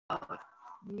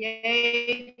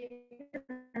Yay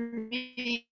for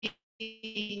me.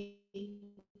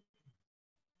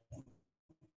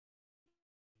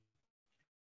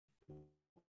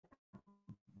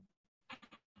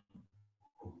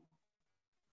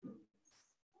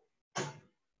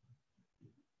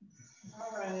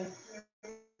 All right.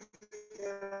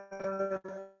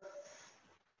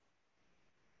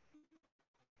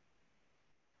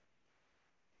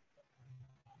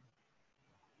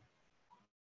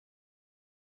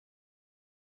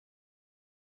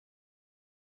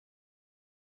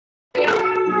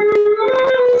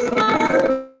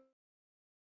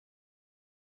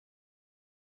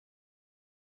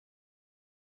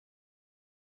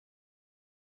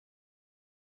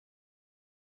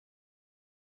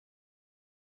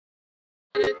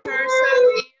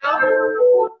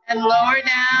 And lower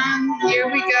down. Here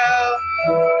we go.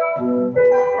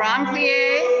 Grand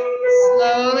plie,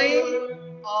 slowly,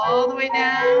 all the way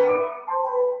down.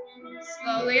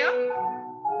 Slowly up.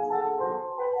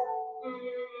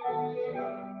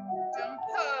 Don't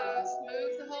pose,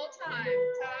 move the whole time.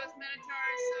 Toes,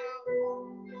 metatarso.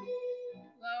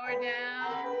 Lower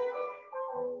down.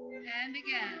 And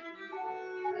again.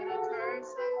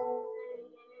 Metatarso.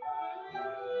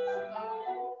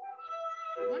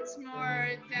 Once more,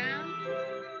 down.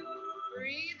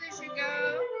 Breathe as you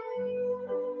go.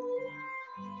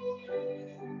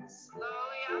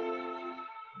 Slowly up.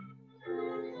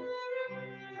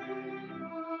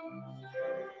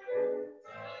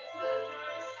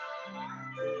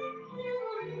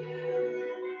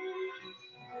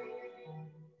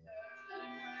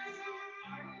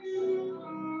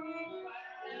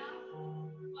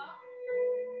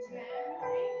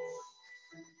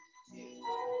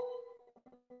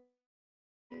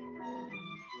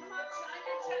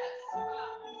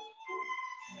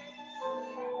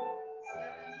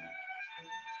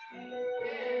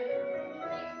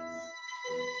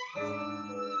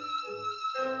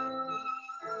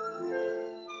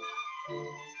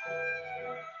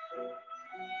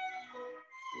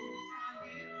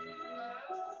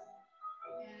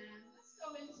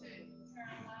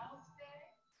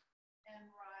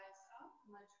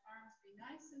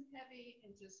 Nice and heavy,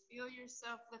 and just feel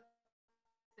yourself lift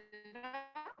it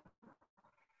up.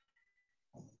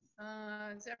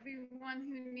 Is everyone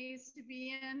who needs to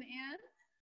be in?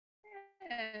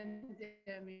 And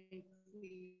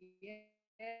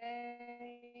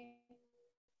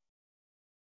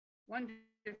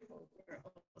wonderful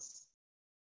girls.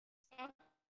 Okay.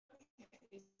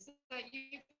 Is that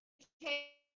you,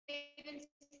 Kate and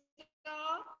Stella?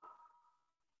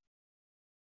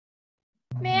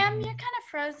 Ma'am, you're kind of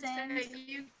frozen. Is that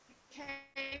you,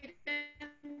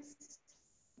 Cadence?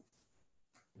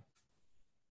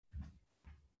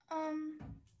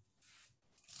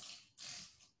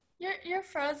 You're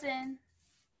frozen.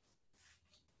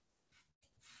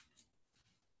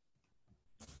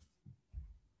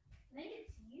 Maybe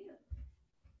it's you.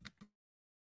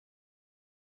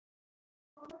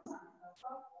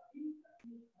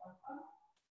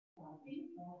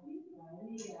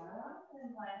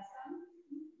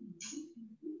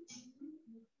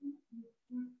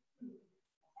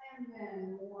 And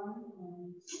then 1,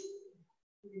 2,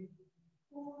 3,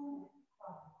 4,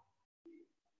 5.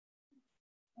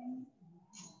 And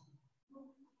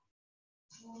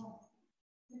 4,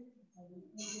 6, 7,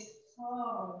 8.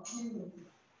 Oh, 2,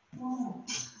 1,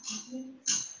 6,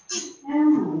 and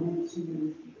 1, 2,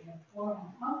 3, 4,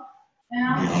 up. And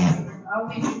I'll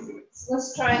leave you to it. So let's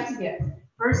try it together.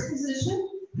 First position,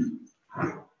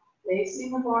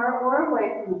 facing the bar or away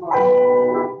from the bar.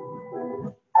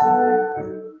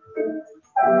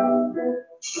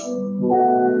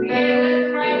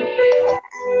 And right hand.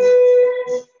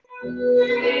 And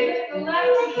the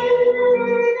left hand.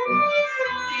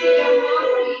 And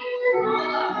all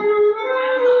up.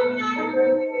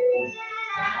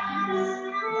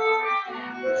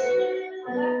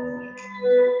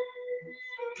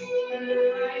 And the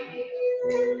right hand.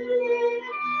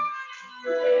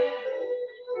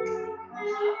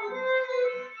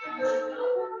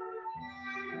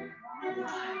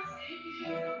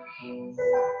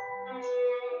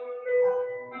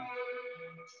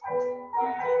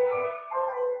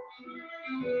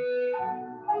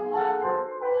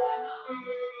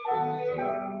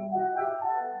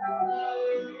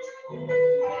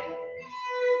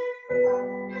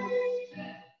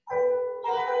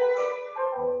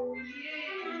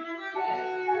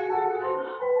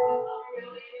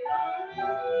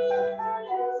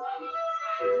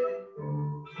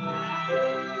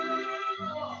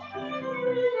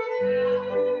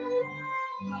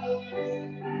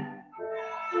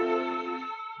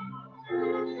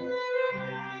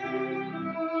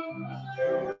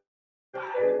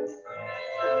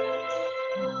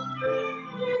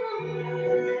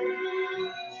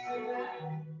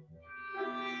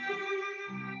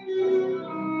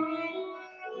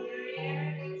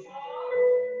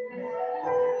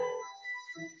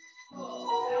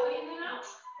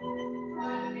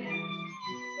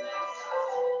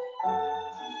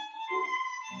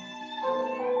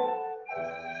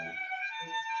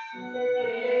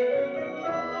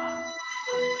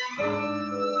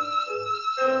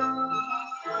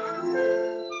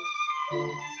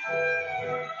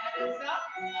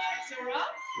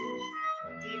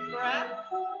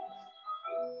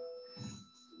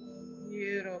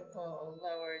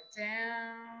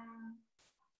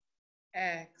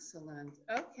 Excellent.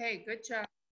 Okay, good job.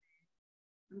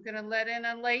 I'm going to let in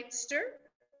a late stir.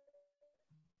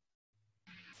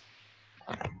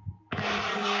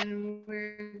 And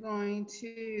we're going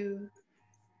to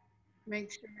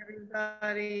make sure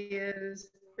everybody has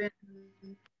been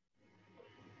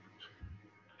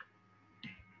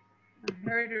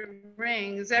heard a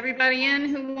ring. Is everybody in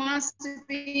who wants to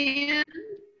be in?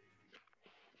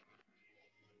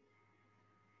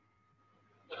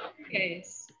 Okay.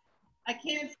 I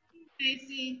can't see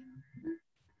Stacy.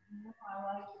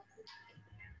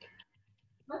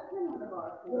 Let's turn on the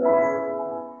bar, please.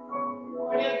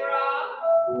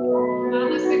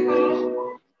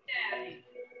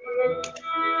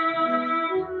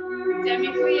 Demi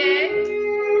plie.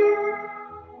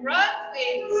 Front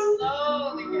feet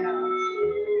slowly down.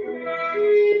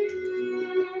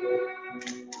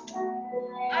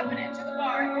 Up and into the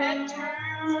bar. Head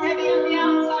turns heavy on the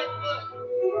outside foot.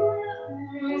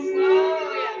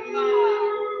 Slowly at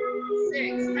 5,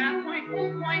 6, half point,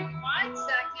 full point, 5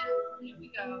 seconds. Here we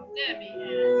go. Demi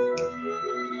hand.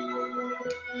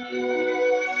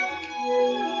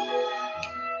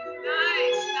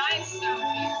 Nice,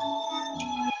 Sophie.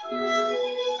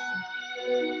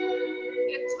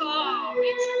 Get tall,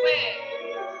 reach away.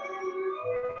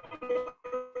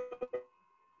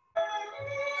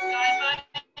 Side by.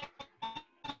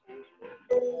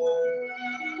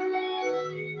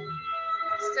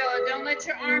 Stella, don't let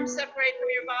your arms separate from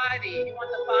your body. You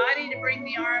want the body to bring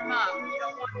the arm up. You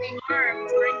don't want the arm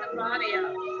to bring the body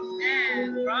up.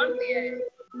 And grand plie.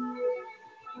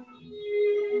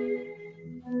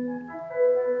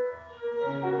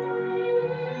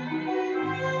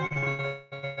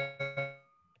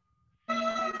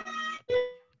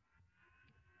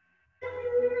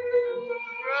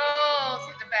 Roll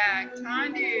to the back.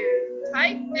 Tendu.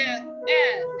 Tight dip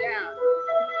and down.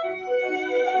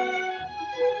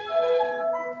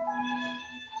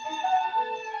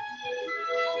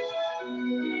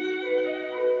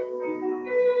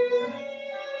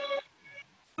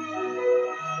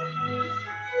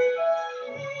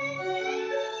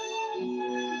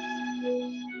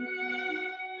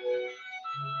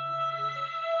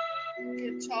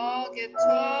 Get tall, get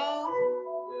tall.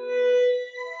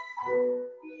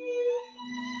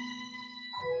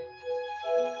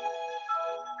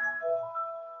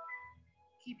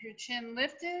 Keep your chin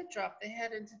lifted, drop the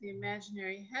head into the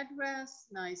imaginary headrest.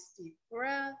 Nice deep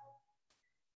breath.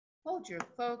 Hold your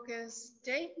focus.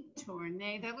 Stay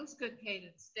tourné. That looks good,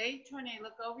 Cadence. Stay tourné.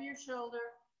 Look over your shoulder.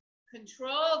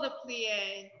 Control the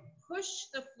plie. Push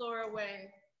the floor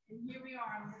away. And here we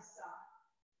are on this side.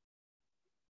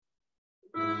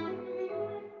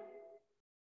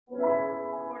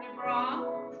 Port de bras.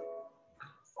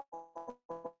 I'm sorry.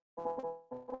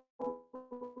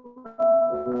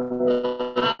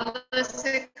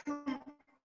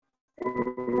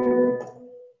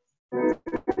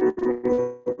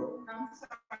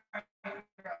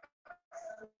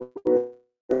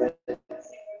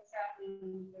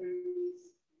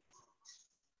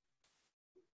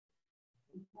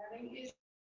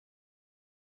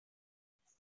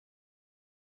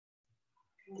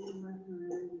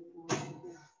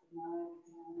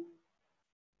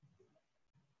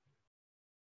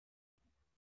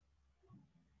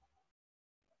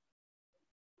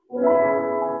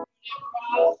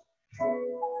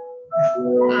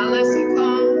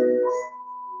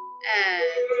 And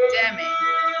Demi.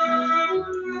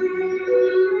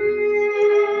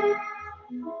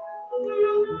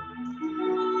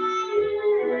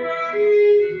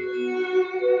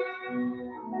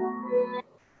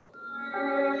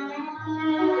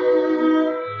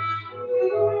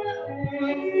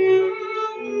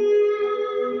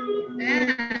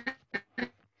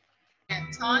 And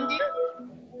Tendu,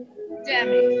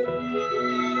 Demi.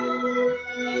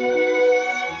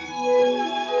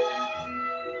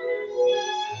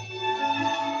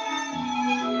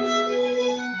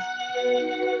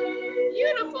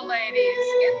 Beautiful, ladies.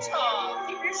 Get tall.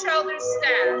 Keep your shoulders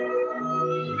stacked.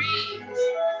 Reach.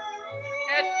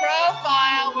 Head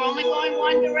profile. We're only going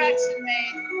one direction,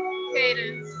 mate.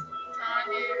 Cadence.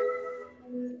 Tendu.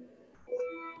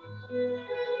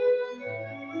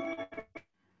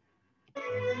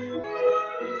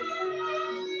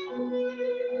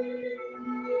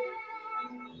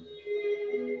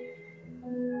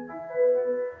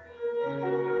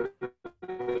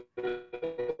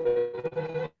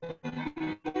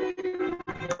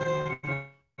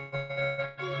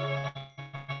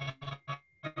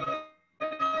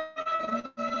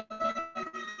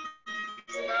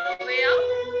 Slowly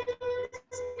up.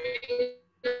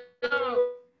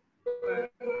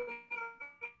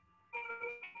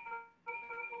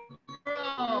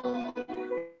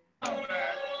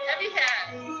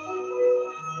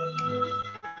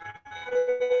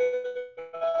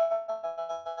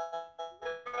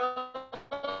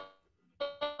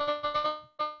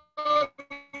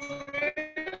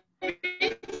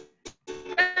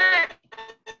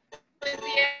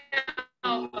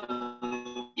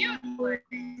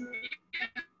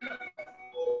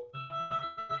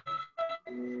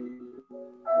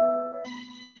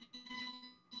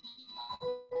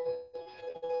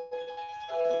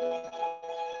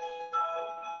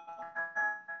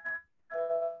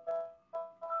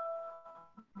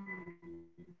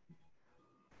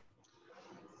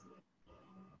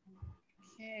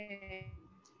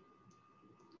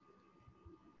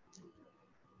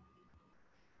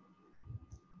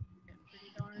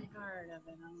 tired of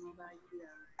it. I don't know about you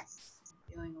guys.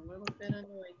 Feeling a little bit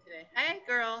annoyed today. Hey,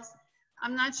 girls.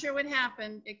 I'm not sure what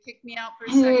happened. It kicked me out for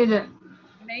a second.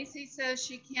 Macy says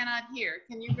she cannot hear.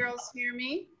 Can you girls hear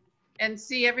me and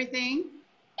see everything?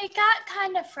 It got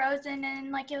kind of frozen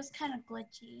and like it was kind of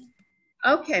glitchy.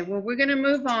 Okay, well, we're going to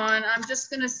move on. I'm just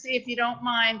going to see if you don't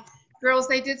mind. Girls,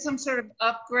 they did some sort of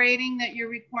upgrading that you're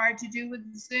required to do with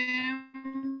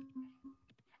Zoom.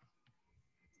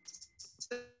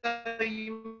 So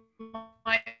you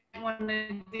might want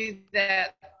to do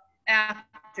that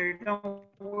after. Don't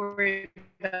worry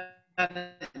about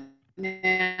it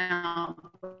now.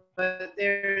 But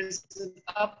there's an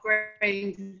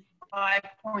upgrading to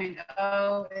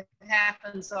 5.0. It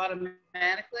happens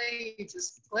automatically. You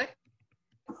just click.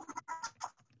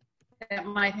 That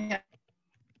might have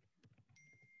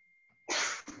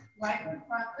right in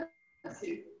front. Let's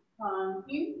do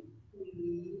continue,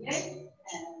 plie,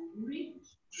 and reach,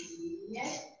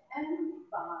 plie, and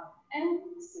 5, and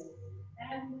 6,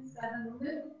 and 7,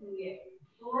 lift, plie,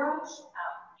 brush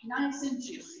out, nice and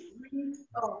juicy, reach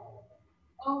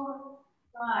over,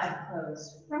 5, close,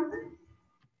 front,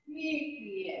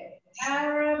 plie,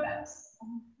 arabesque,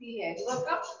 plie, look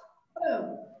up,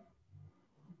 boom,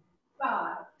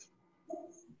 5,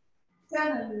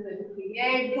 7, lift,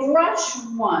 plie, brush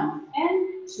 1,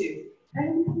 and 2,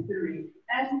 and 3,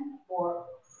 and 4,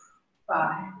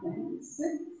 5, and 6,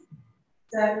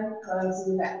 7,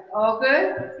 closing back. All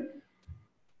good?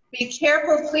 Be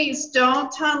careful, please. Don't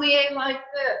tablier like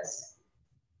this.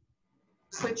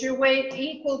 Put your weight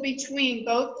equal between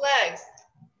both legs.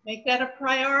 Make that a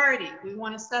priority. We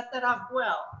want to set that up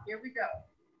well. Here we go.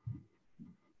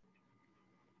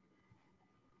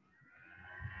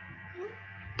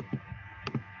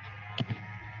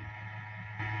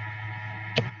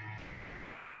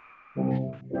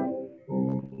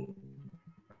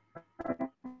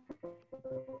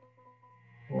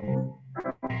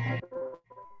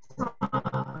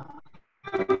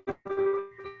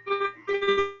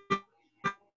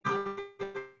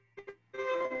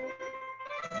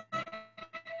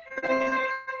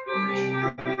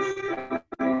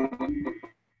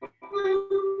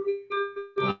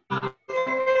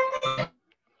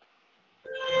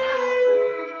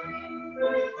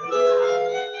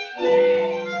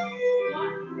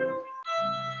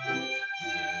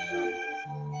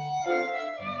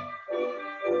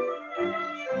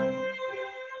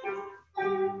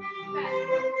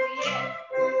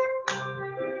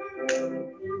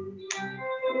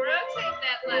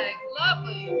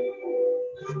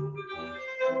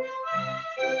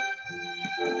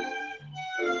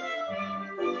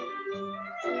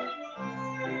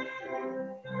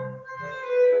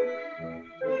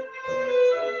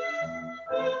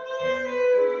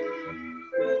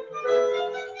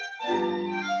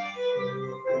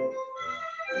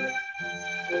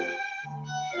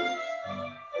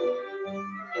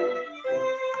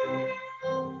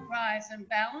 Rise and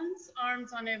balance,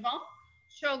 arms en avant,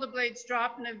 shoulder blades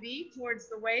drop in a V towards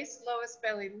the waist, lowest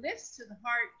belly lifts to the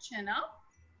heart, chin up.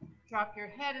 Drop your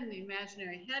head in the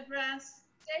imaginary headrest.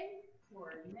 Stay,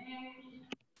 tournez,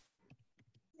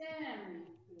 stand,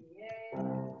 plie,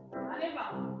 en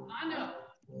avant, en haut,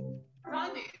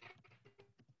 tendu,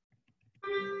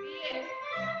 plie,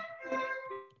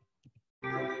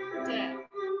 down.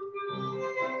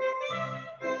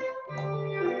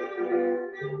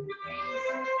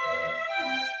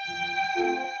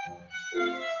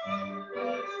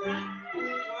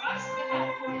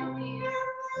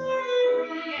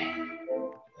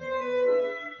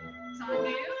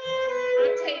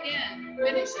 Rotate in,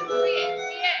 finish it, plie,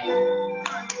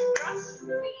 plie, thrust,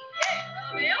 plie,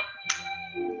 elbow.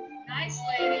 Nice,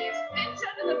 ladies, pinch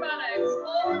under the buttocks,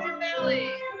 hold your belly,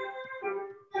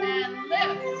 and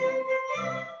lift.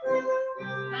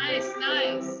 Nice,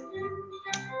 nice.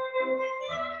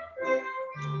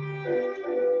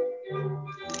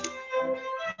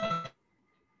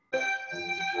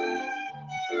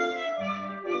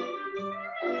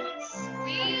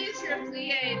 Squeeze your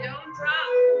plie, don't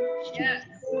drop. Yes,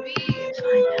 squeeze.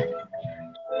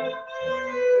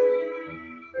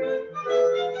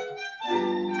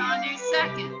 Tendu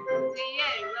second.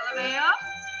 Plie, releve up.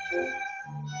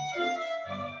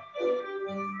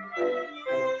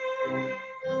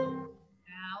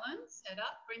 Balance, head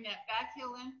up. Bring that back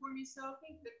heel in for me,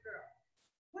 Sophie. Good girl.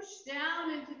 Push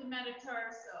down into the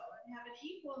metatarso and have an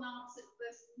equal and opposite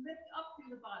lift up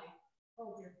through the body.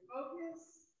 Hold your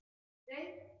focus. Stay,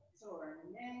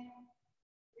 tournez,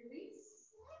 release.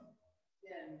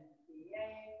 Then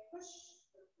plie, push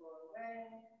the floor away.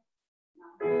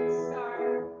 Now start.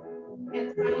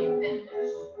 It's how you finish.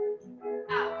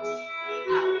 Out,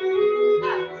 out,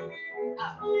 out,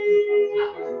 out.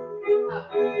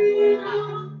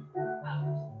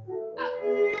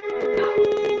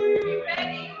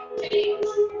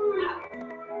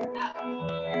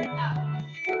 Out.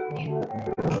 In.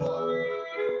 4.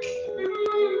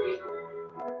 3.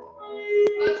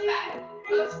 Close back.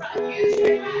 Close front. Use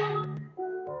your back.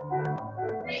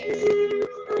 Reach.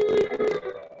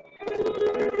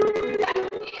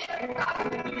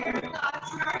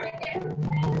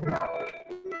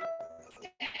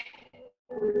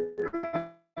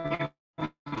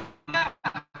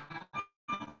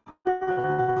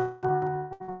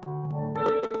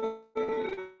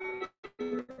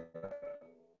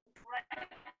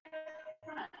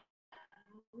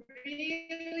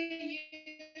 Really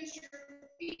use your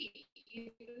feet,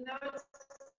 even though it's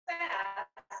fast.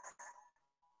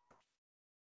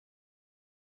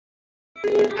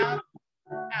 Out,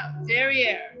 out,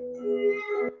 derriere.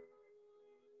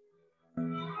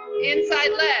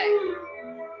 Inside leg.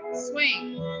 Swing,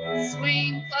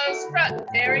 swing, close front,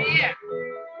 derriere.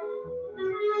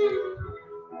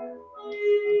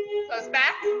 Close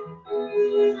back.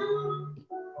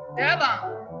 Double.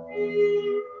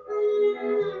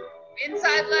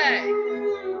 Inside leg.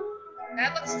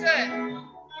 That looks good.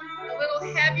 A little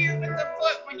heavier with the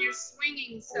foot when you're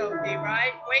swinging, Sophie,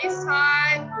 right? Waist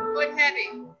high, foot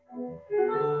heavy.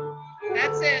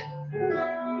 That's it.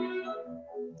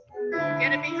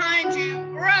 Get it behind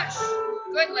you. Brush.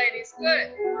 Good, ladies.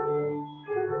 Good.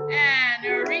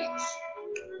 And reach.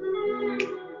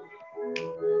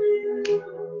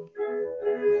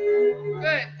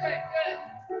 Good, good, good.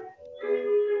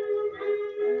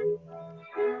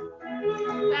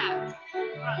 Back,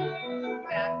 front,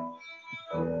 back.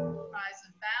 Rise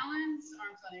and balance.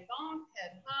 Arms on a bonk.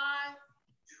 Head high.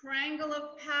 Triangle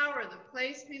of power, the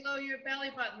place below your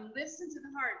belly button. Listen to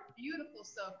the heart. Beautiful,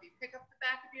 Sophie. Pick up the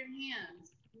back of your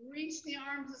hands. Reach the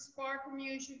arms as far from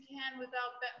you as you can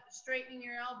without straightening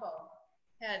your elbow.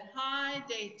 Head high,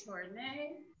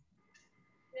 détourné.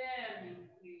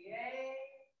 Demi-plie.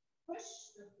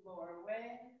 Push the floor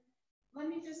away. Let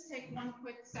me just take one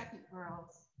quick second,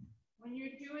 girls. When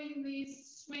you're doing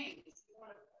these swings, you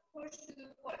want to push to the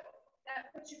foot.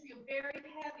 That puts you feel very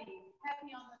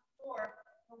heavy on the floor.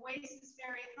 The waist is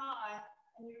very high,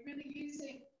 and you're really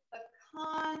using the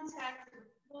contact of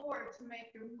the floor to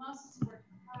make your muscles work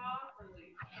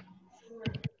properly. So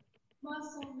we're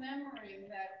muscle memory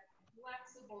that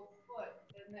flexible foot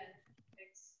and then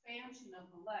expansion of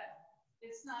the leg.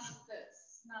 It's not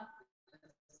this, not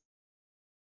this.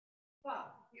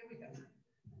 Well, here we go.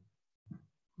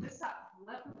 This up,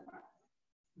 left and front.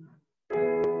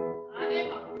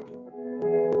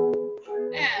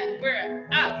 And we're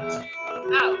out,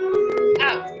 out,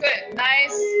 out. Good,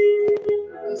 nice.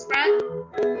 Goes front.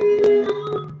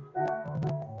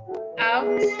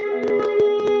 Out.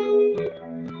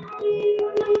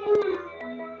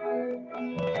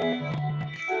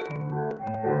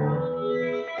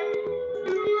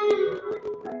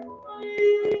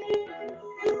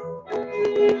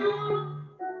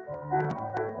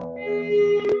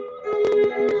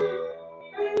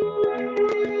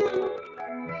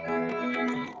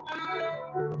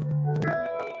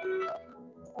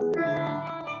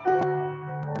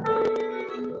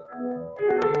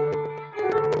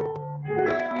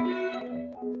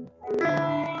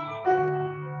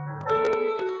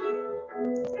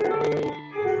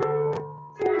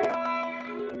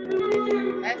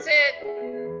 That's it.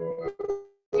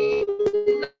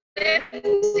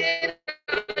 Lift it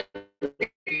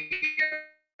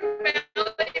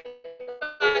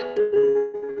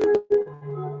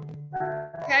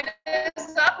head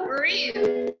is up, breathe.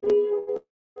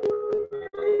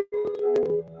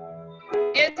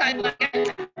 Inside leg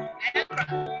and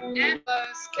front and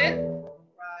close. Good.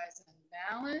 Rise and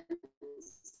balance.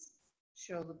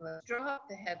 Shoulder blades drop.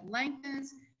 The head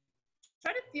lengthens.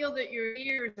 Try to feel that your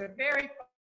ears are very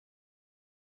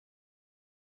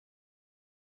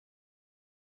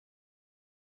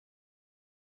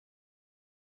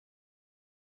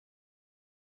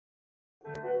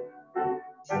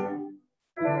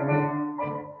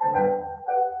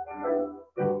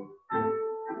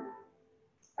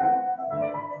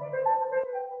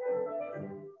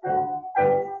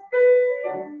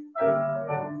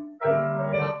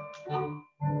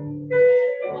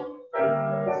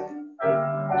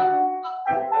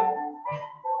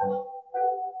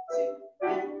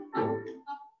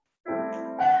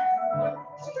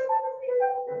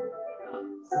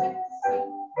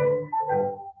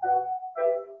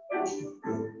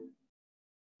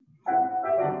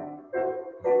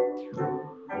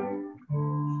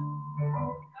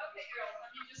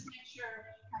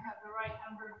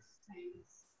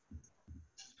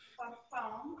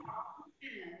phone.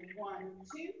 And 1,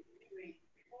 2, 3,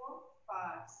 4,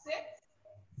 5, 6,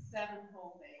 7,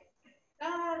 hold 8. Da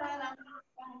da da da.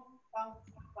 Bum, bum,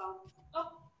 bum.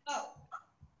 Up.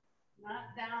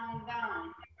 Not down,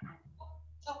 down.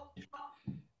 Up, up.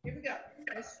 Here we go.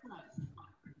 Let's try.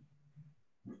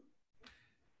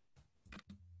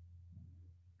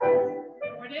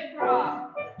 Forward bra.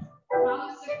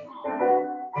 Balance it home.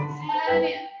 And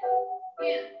in,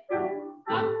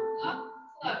 up, up,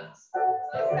 close.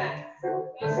 Close back.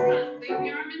 Close front. Leave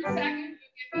the arm in a second.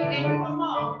 You'll give me 8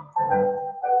 more.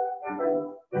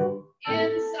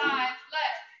 Inside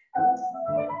leg.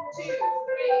 2, 3,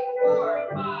 4,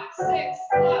 5, 6.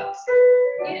 Close.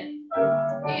 In.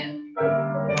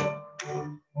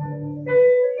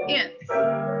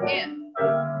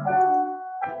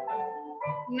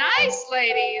 Nice,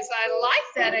 ladies. I like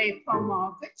that 8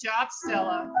 pomo. Good job,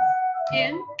 Stella.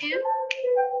 In.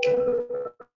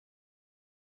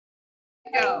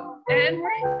 Go. And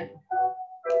we're in.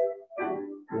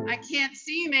 I can't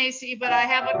see Macy, but I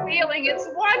have a feeling it's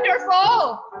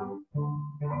wonderful.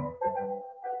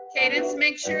 Cadence,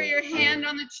 make sure your hand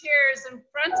on the chair is in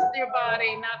front of your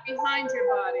body, not behind your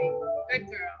body. Good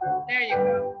girl. There you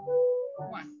go.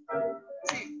 1,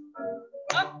 2.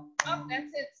 Up, up.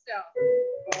 That's it, Stella.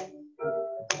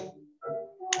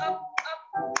 Up, up.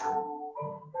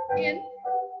 In,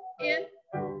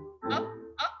 up,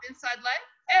 up. Inside leg.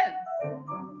 In.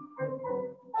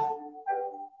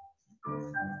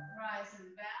 Rise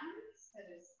and balance. Head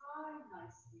is high.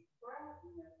 Nice deep breath.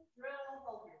 Remember drill.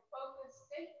 Hold your focus.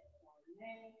 8, 9,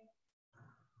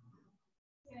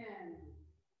 10.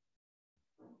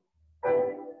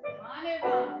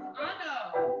 Ano.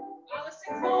 Alice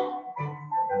and home.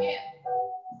 In.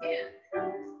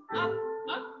 Up,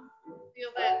 up.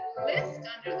 Feel that lift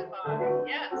under the body.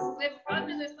 Yes, lift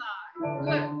under the thigh.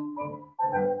 Good.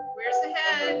 Where's the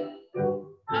head?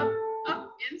 Up, up.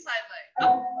 Inside leg.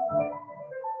 Up.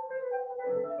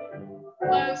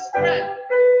 Close grip.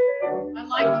 I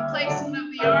like the placement of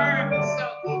the arms,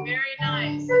 Sophie. Very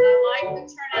nice. And I like the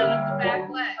turnout of the back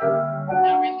leg.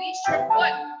 Now release your foot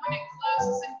when it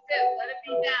closes and fifth. Let it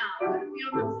be down. Let it be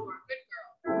on the floor. Good girl.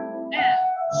 And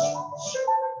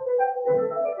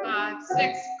 5,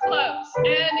 6. Close.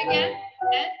 And again.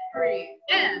 And 3.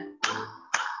 And.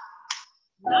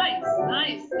 Nice,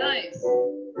 nice, nice.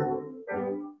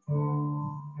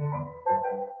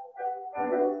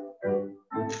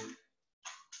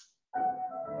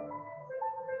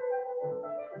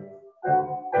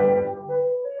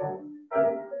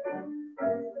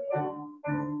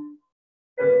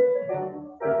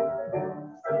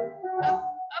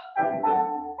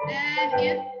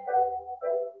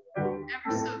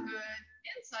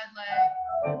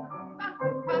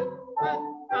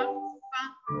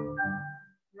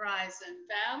 Rise and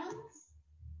balance.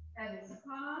 Head is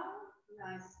high.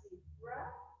 Nice deep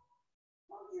breath.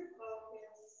 Hold your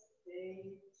focus.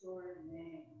 Say your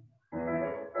name.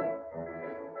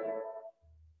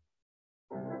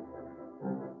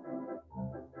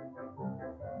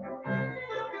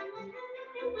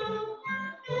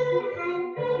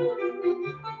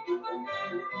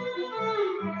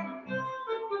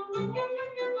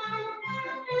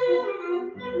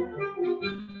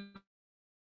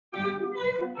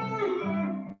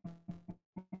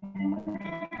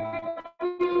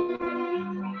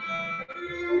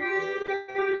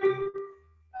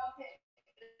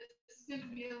 Going to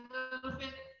be a little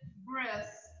bit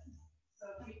brisk, so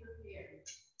be prepared.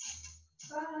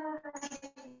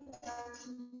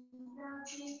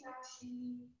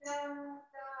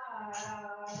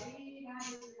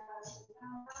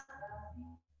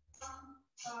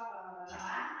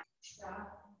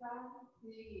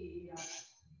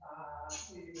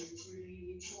 Two,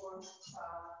 three, four, 5,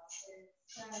 6,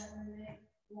 7, 8.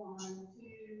 1,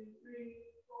 2, 3,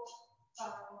 4,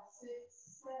 5, 6,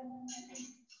 7, 8.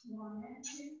 1 and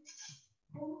 2,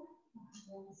 4, 5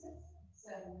 and 6,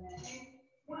 7 and 8.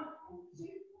 1 and 2,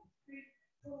 3,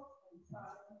 4 and 5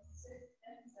 and 6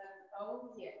 and 7.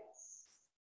 Oh yes.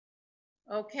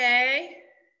 Okay.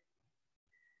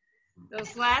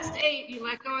 Those last 8, you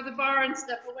let go of the bar and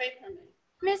step away from it.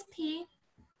 Miss P.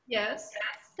 Yes.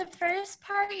 The first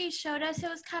part you showed us, it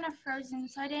was kind of frozen,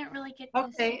 so I didn't really get this.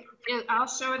 Okay, I'll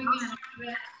show it again.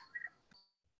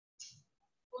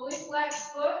 Fully flex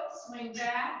foot, swing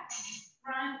back,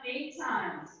 front 8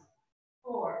 times.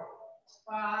 4,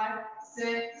 5,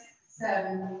 6,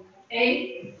 7,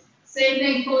 8. Same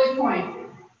thing, fully point.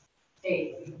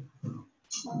 8.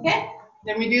 Okay,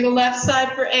 then we do the left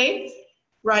side for 8,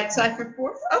 right side for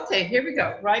 4. Okay, here we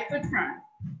go. Right foot front.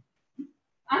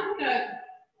 I'm gonna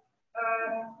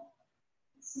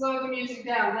slow the music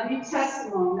down. Let me test a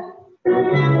moment. Okay,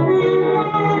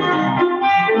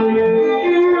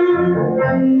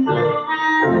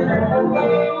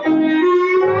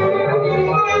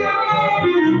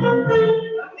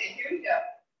 here we go.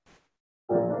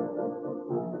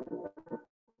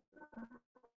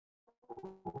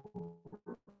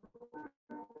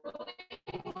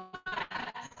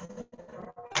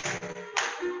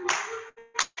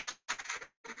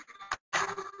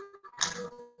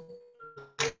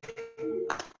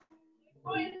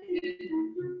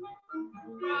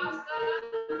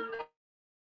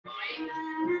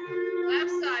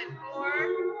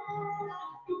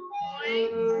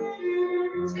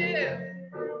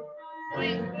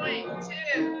 Point, point,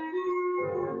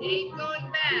 2. 8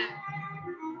 going back.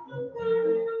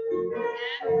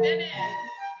 And finish. Oh,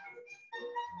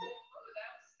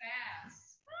 that was fast.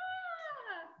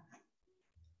 Ah.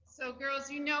 So girls,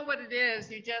 you know what it is.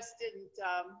 You just didn't,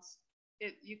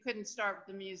 you couldn't start with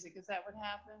the music. Is that what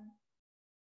happened?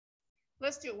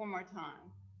 Let's do it one more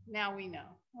time. Now we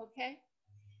know, okay?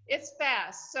 It's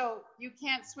fast, so you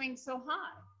can't swing so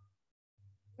high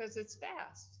because it's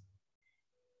fast.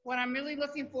 What I'm really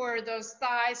looking for are those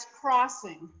thighs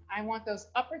crossing. I want those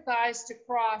upper thighs to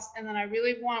cross, and then I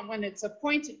really want, when it's a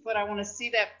pointed foot, I want to see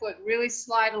that foot really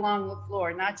slide along the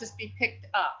floor, not just be picked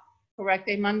up. Correct,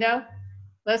 Mundo?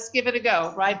 Let's give it a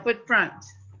go. Right foot front.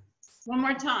 One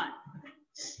more time.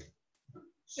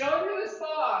 Show him who's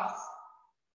boss.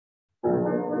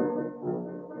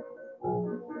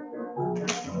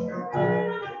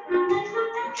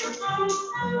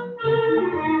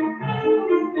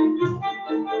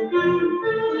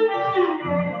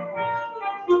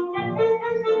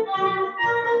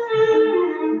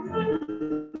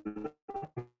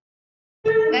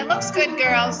 That looks good,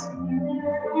 girls.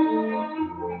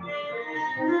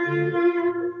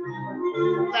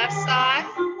 Left side.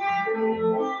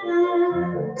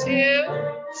 2,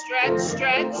 stretch,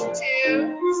 stretch,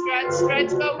 2, stretch, stretch,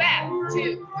 go back.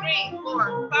 2, 3,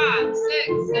 4, 5,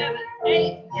 6, 7,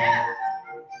 8. Yeah.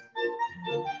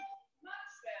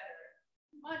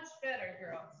 Much better,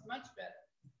 girls. Much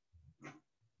better.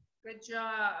 Good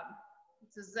job.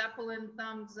 It's a Zeppelin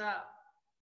thumbs up.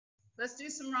 Let's do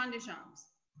some ronde-jambs.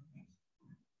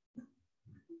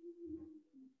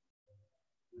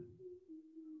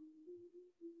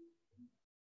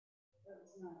 That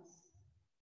was nice.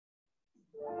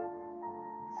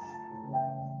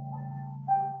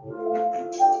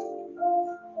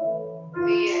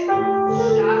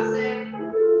 Chasse,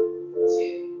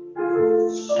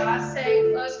 2. Chasse,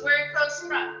 close, very close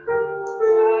front.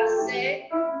 Chasse.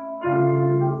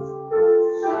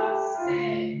 Chasse.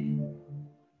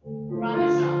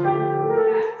 Ronde-jambe.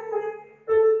 Back.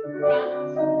 Front.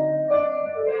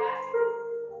 Back.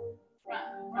 Front.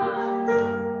 Run.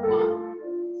 1,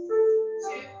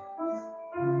 2,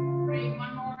 3.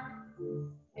 One more.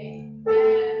 8.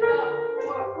 And up.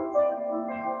 4.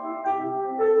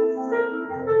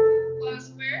 Close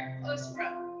square. Close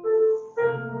front.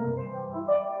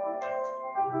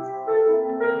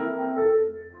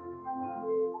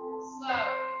 Slow.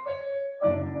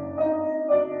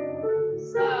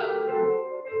 Slow.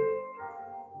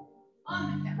 On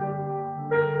the count.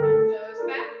 Goes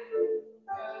back.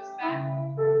 Goes back.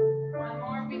 One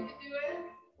more, we can do it.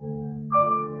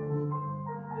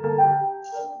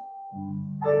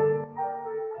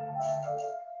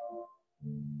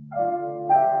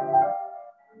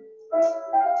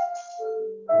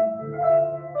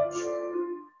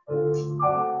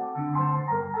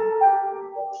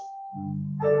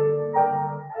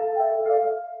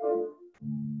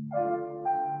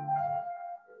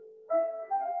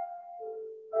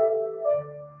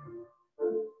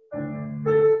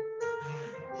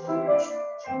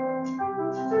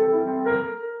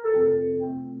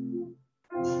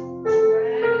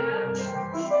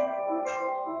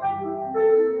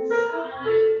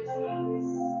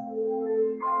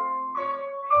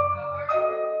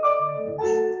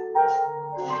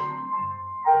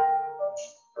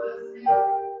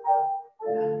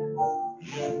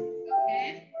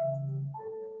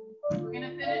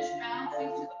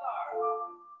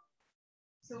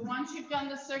 Once you've done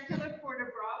the circular port de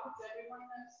bras, which everyone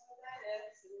knows what that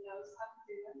is and knows how to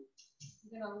do it,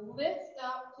 you're going to lift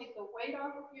up, take the weight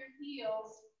off of your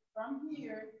heels from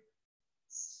here,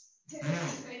 tip it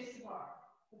to face the bar,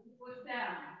 put the foot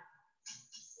down,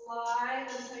 slide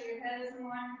until your head is in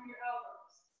line with your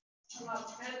elbows. Come up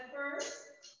head first,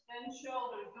 then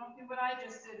shoulders. Don't do what I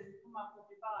just did and come up with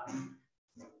your body.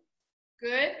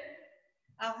 Good?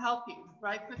 I'll help you.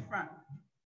 Right foot front.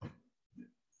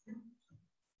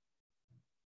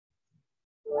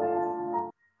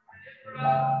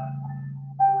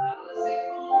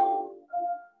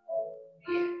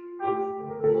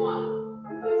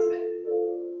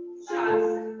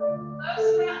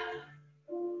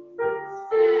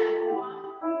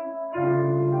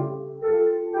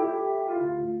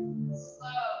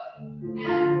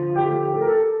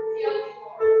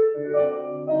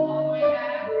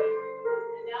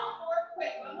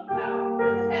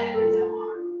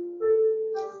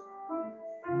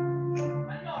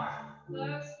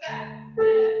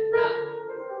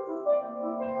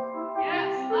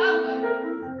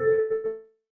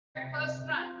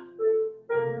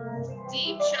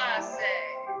 Deep chasse.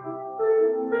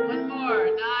 One more,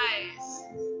 nice.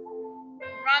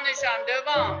 Ronde-jambe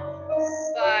devant.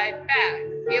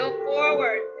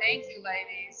 Thank you,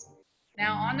 ladies.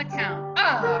 Now on the count.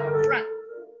 Front.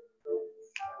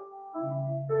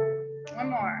 One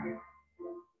more.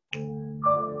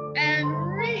 And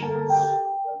reach.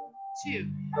 2.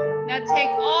 Now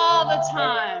take all the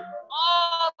time,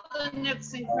 all the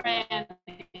nooks and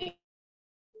crannies.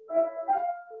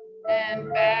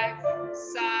 And back,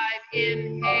 side,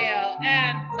 inhale,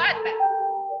 and flat back.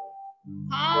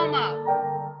 Palm up.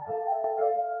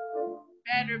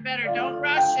 Better, better, don't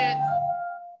rush it.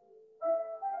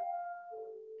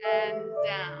 And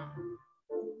down.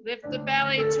 Lift the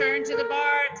belly, turn to the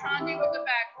bar, tendu with the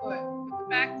back foot. Put the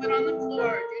back foot on the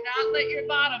floor. Do not let your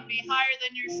bottom be higher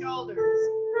than your shoulders.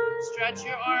 Stretch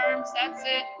your arms, that's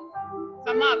it.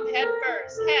 Come up, head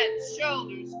first, head,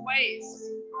 shoulders, waist.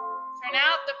 Turn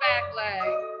out the back leg.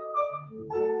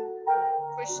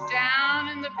 Push down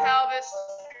in the pelvis.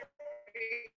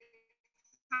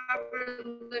 Recover,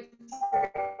 lift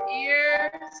your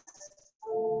ears.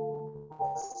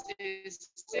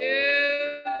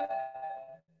 Stew.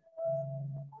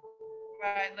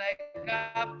 Right leg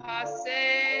up, passe.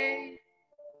 And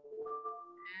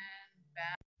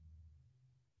back.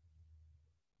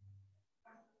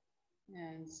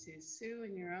 And Susu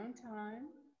in your own time.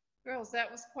 Girls, that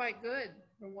was quite good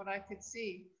from what I could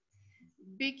see.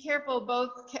 Be careful,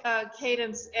 both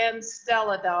Cadence and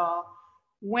Stella doll.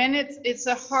 When it's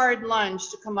a hard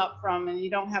lunge to come up from and you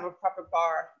don't have a proper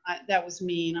bar, that was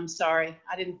mean, I'm sorry.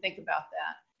 I didn't think about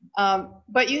that.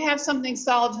 But you have something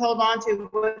solid to hold on to.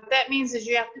 What that means is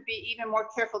you have to be even more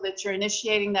careful that you're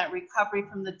initiating that recovery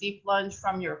from the deep lunge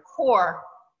from your core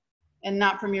and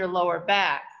not from your lower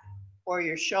back or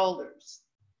your shoulders.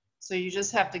 So you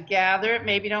just have to gather it.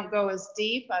 Maybe don't go as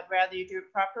deep. I'd rather you do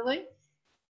it properly.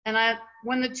 And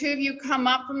when the two of you come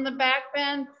up from the back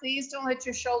bend, please don't let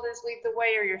your shoulders lead the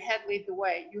way or your head lead the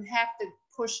way. You have to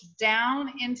push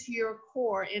down into your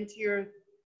core, into your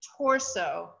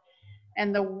torso.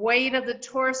 And the weight of the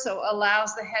torso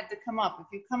allows the head to come up.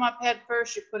 If you come up head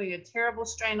first, you're putting a terrible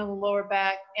strain on the lower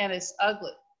back, and it's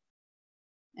ugly.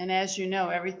 And as you know,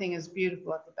 everything is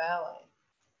beautiful at the ballet.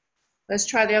 Let's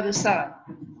try the other side.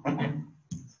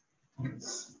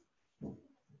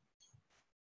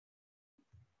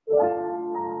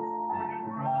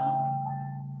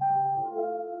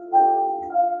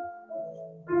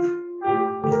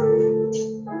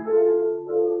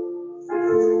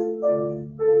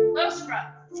 Close front.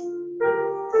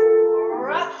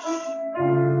 Rush.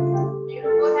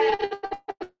 Beautiful head.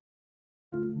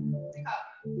 Back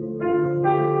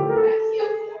heel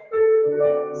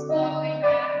forward. Slowly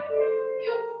back.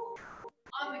 Heel forward.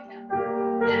 On the count.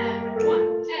 And 1,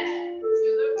 and to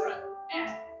the front. And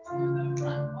to the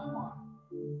front. One more.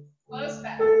 Close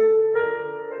back.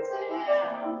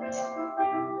 Down.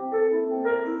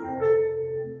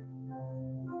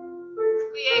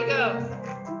 Plie go.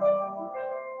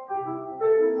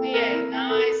 Plie.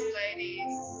 Nice,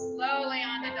 ladies. Slowly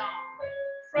on the dome.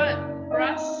 Front.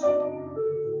 Brush.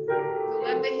 Don't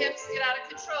let the hips get out of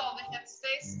control. The hips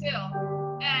stay still.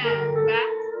 And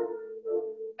back.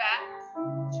 Back.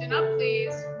 Chin up,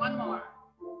 please. One more.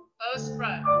 Close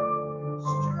front.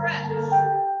 Stretch.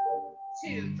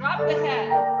 2. Drop the head.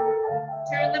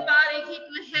 Turn the body,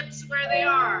 keeping the hips where they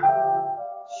are.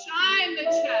 Shine the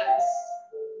chest.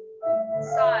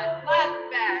 Side, flat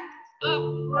back, up,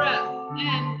 breath,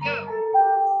 and go.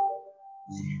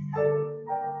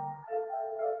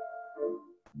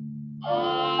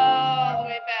 All the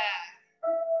way back.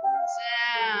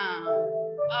 Down.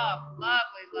 Up.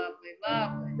 Lovely, lovely,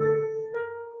 lovely.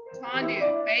 Tendu,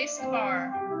 face the bar.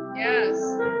 Yes.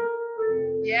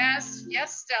 Yes,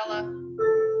 yes, Stella.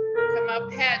 Come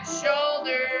up, head,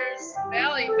 shoulders,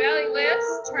 belly, belly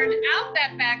lifts. Turn out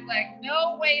that back leg.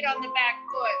 No weight on the back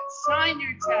foot. Shine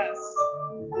your chest.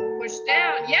 Push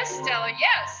down. Yes, Stella,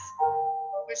 yes.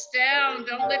 Push down.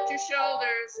 Don't lift your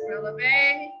shoulders.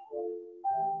 Releve.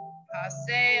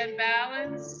 Passe and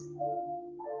balance.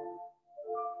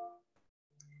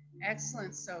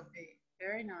 Excellent, Sophie.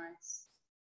 Very nice.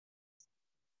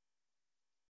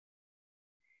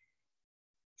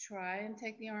 Try and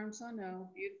take the arms on O.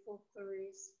 Beautiful,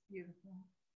 Clarice. Beautiful.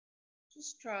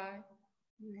 Just try.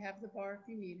 You have the bar if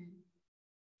you need it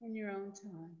in your own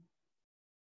time.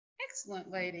 Excellent,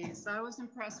 ladies. I was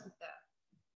impressed with that.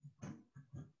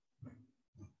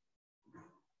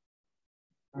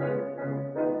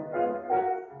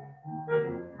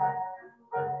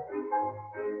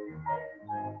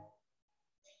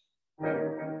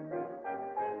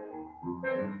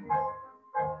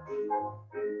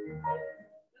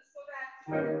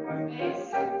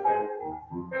 Face. Full,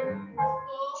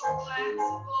 relax,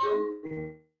 full.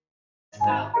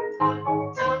 Out,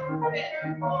 up, up. fit,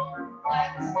 pull,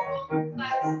 flex, out, fit, pull,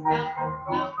 flex,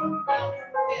 out,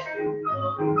 fit, and,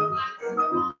 out, fit, pull, flex,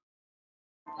 out,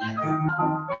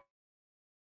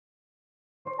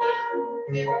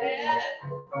 fit.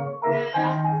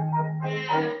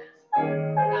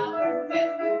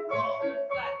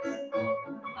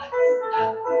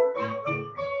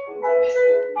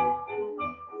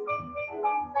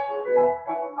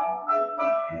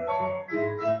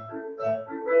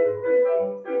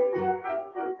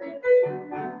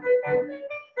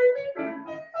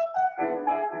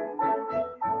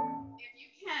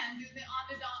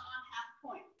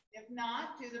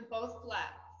 Not, do them both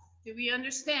flat. Do we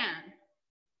understand?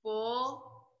 Full,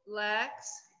 flex,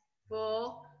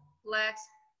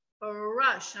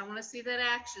 brush. I want to see that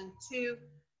action. 2,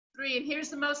 3. And here's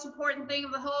the most important thing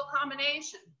of the whole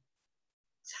combination.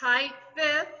 Tight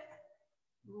fifth,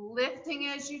 lifting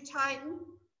as you tighten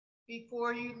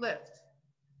before you lift.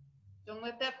 Don't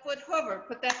let that foot hover.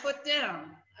 Put that foot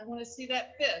down. I want to see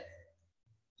that fifth.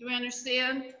 Do we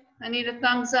understand? I need a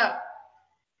thumbs up.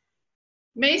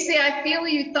 Macy, I feel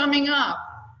you thumbing up.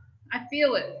 I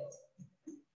feel it.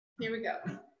 Here we go.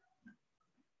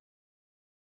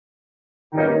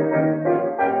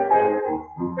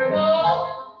 Full,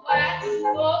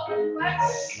 flex,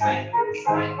 strike,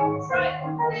 strike, strike,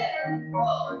 fit.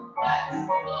 Full,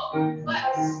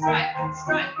 flex, strike,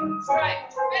 strike,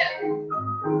 strike, fit.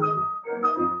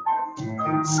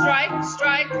 Strike,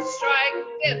 strike, strike,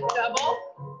 fit. Double.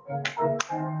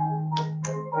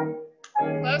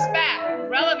 Close back,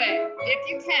 relevate if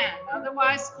you can,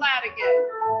 otherwise flat again.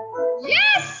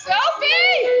 Yes,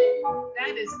 Sophie!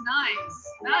 That is nice,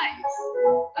 nice.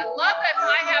 I love that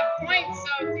high half point,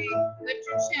 Sophie. Lift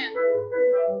your chin.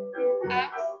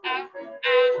 Up, up, out,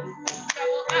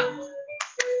 double out.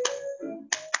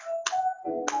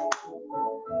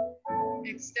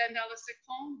 Extend à la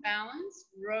seconde, balance,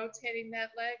 rotating that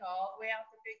leg all the way out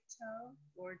the big toe.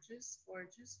 Gorgeous,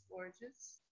 gorgeous,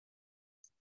 gorgeous.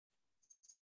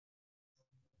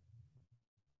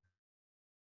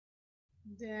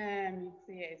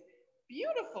 Demi-plie.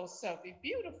 Beautiful, Sophie,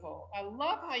 beautiful. I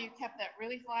love how you kept that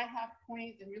really high half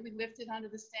point and really lifted onto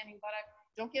the standing buttock.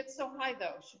 Don't get so high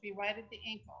though, it should be right at the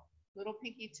ankle. Little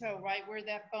pinky toe, right where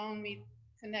that bone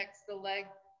connects the leg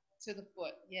to the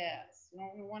foot. Yes, you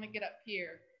don't want to get up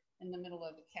here in the middle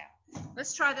of the calf.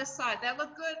 Let's try this side. That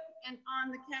looked good and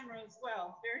on the camera as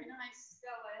well. Very nice,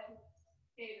 Stella and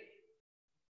Katie.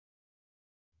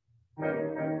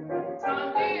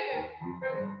 Tendu.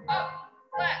 Up.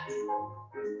 Flex,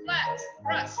 flex,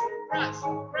 brush, brush,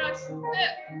 brush,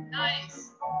 lift. Nice.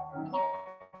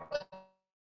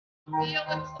 Feel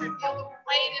the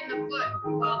weight in the foot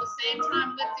while at the same time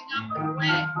lifting up the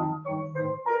weight.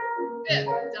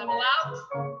 Fifth, double out,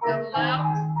 double out,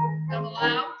 double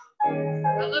out.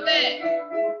 Elevate.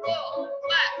 Full,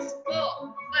 flex,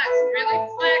 really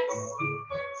flex.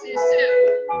 Susu.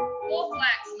 Full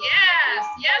flex. Yes,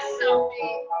 yes,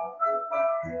 Sophie.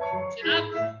 Chin up.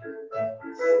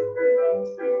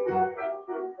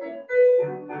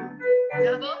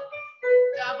 Double,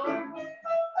 double,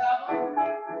 double.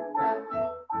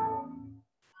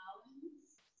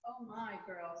 Oh my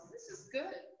girls, this is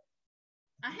good.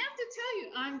 I have to tell you,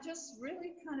 I'm just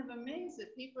really kind of amazed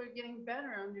that people are getting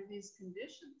better under these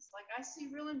conditions. Like I see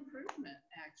real improvement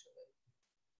actually,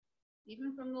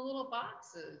 even from the little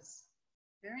boxes.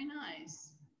 Very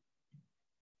nice.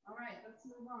 All right, let's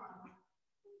move on.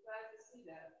 I'm glad to see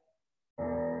that.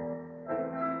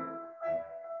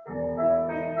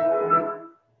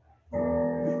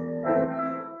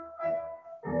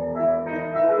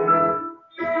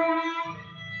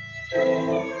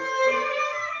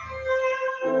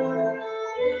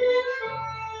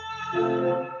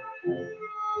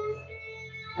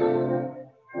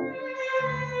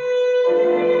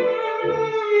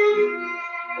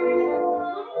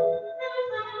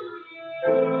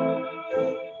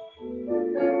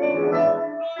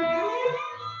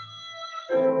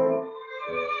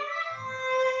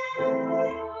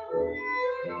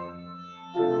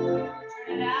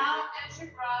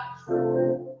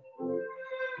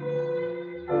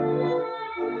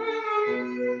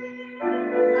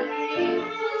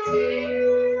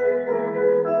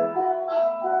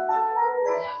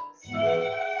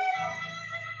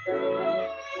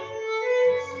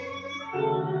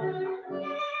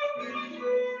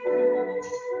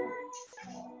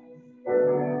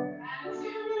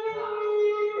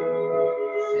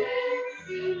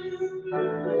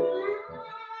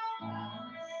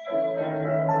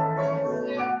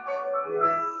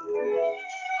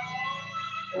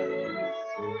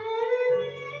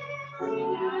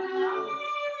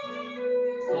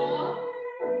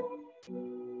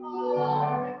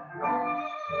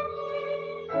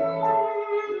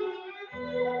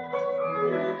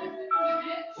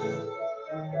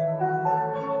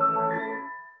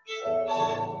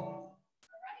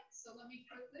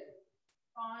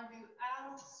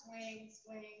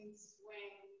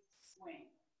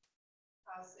 swing.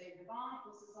 Passe devant.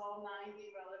 This is all 90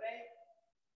 releve.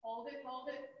 Hold it,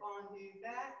 fondu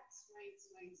back, swing,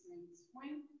 swing, swing,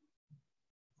 swing.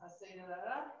 Passe da da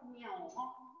da, meow.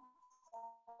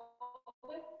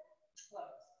 Hold it,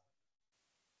 close.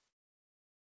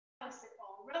 Passe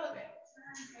con releve,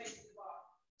 turn face the bar.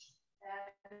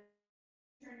 And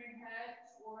turn your head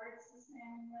towards the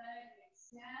standing leg,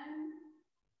 extend,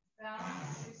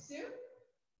 balance, soup.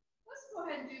 Let's go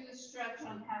ahead and do the stretch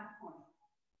on half point.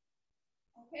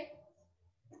 Okay?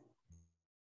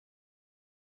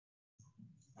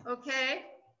 Okay,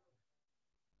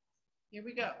 here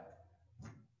we go.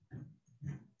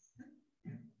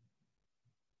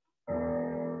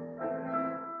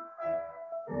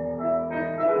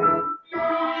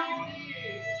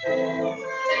 Turn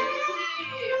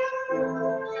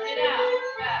it out,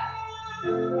 back,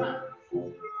 front,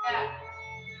 back,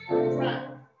 front,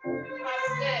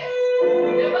 passe,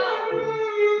 devant,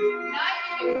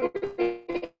 90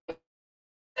 degrees,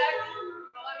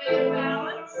 elevated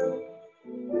balance.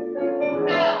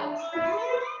 Belt.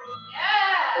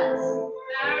 Yes.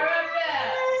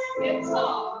 Arabesque. Get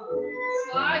tall.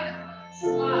 Slide.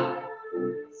 Slide.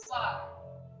 Slide.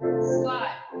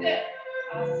 Slide. Dip.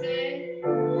 Passe.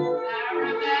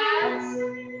 Arabesque.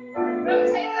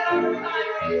 Rotate that upper thigh.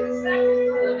 Breathe a second.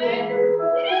 Elevate.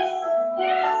 Yes.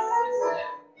 Yes.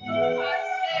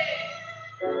 Passe.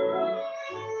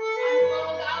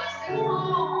 Unfold Alice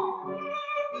home.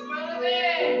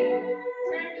 Elevate.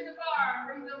 Turn to the bar.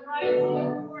 Bring the right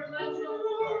foot forward, left foot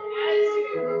forward.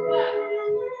 Attitude, look left.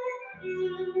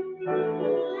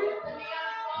 Lift the knee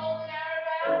unfold,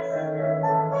 arabesque.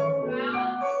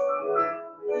 Balance.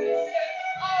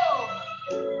 Oh.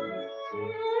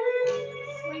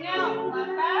 Swing out,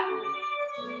 flat back.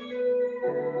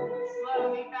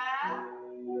 Slowly back.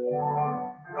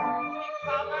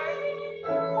 Recover.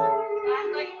 Back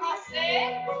leg passe.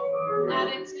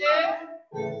 Attitude.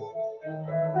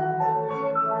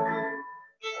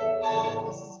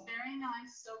 This is very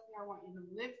nice, Sophie. I want you to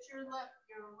lift your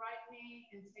right knee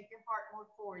and take your heart more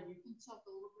forward. You can tilt a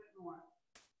little bit more.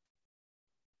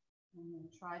 And then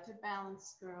try to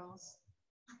balance, girls.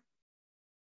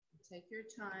 Take your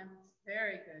time.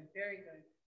 Very good, very good.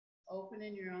 Open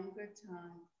in your own good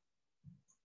time.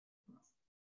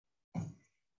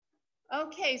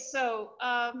 Okay, so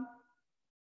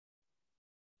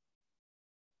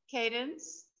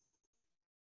cadence.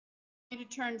 You need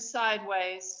to turn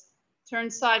sideways. Turn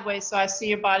sideways so I see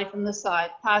your body from the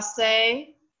side.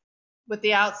 Passe with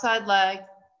the outside leg.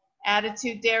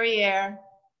 Attitude derriere.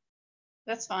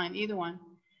 That's fine, either one.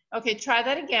 Okay, try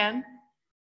that again.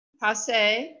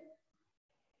 Passe.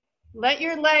 Let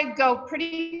your leg go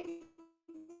pretty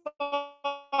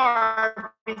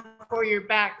far before your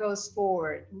back goes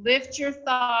forward. Lift your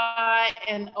thigh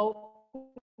and open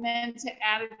into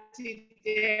attitude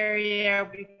derriere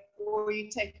before you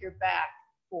take your back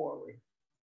forward.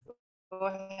 Go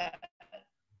ahead.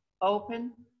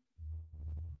 Open.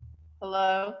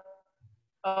 Hello.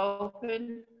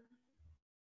 Open.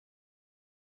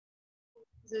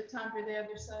 Is it time for the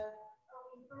other side?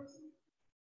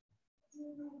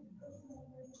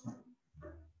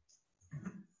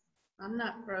 I'm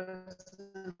not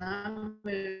frozen. I'm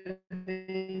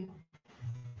moving.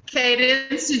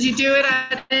 Cadence, did you do it?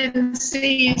 I didn't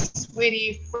see you,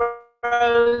 sweetie.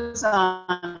 Froze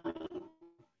on me.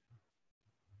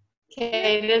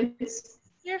 Cadence.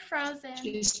 You're frozen.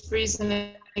 She's freezing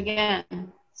it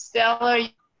again. Stella.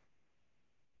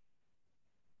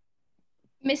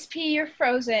 Miss P, you're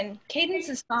frozen. Cadence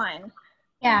is fine.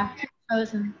 Yeah,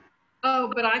 frozen.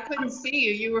 Oh, but I couldn't see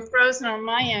you. You were frozen on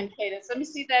my end, Cadence. Let me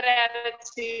see that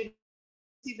attitude.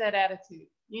 See that attitude.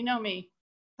 You know me.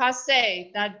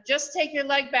 Passe. Now just take your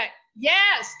leg back.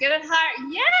 Yes. Get it higher.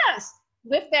 Yes.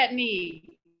 Lift that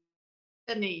knee.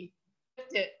 The knee.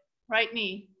 Lift it. Right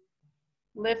knee.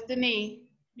 Lift the knee.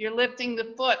 You're lifting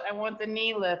the foot. I want the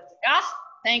knee lift. Ah,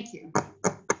 thank you.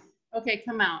 Okay,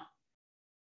 come out.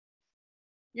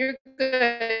 You're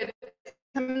good.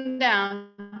 Come down.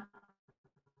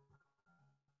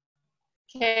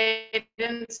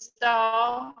 Cadence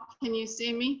stall. Can you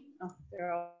see me? Oh,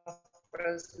 they're all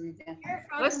frozen again.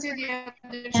 Let's do the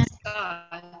other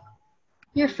side.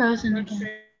 You're frozen again.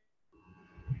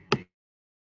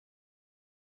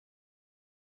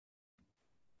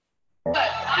 Good.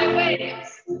 High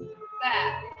waves.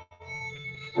 Back.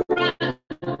 Front.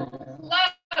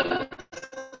 Close.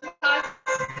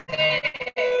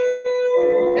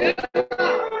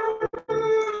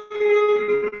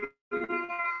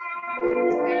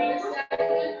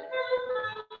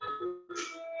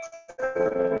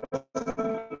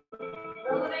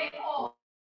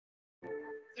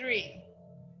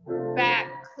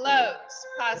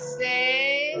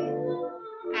 passe,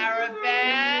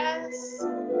 arabesque,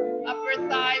 upper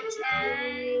thigh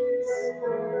turns,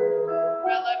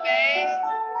 releve,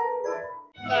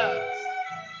 close,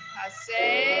 passe,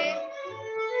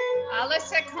 à la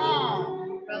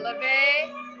seconde,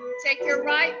 releve, take your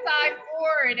right thigh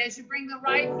forward as you bring the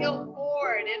right heel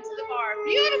forward into the bar.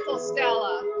 Beautiful,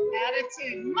 Stella.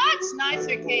 Attitude, much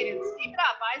nicer cadence. Keep it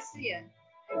up, I see it.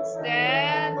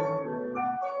 Extend,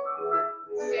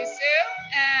 susu,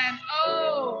 and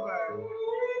over.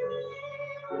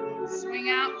 Swing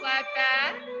out, flat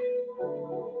back.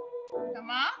 Come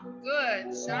on,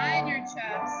 good. Shine your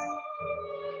chest.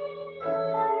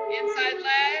 Inside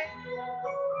leg.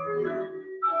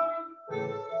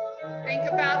 Think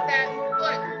about that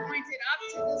foot pointed up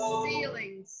to the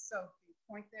ceiling, Sophie.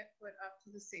 Point that foot up to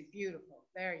the ceiling. Beautiful.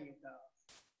 There you go.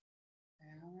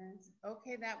 Balance.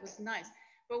 Okay, that was nice.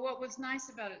 But what was nice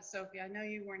about it, Sophie, I know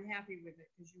you weren't happy with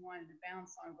it because you wanted to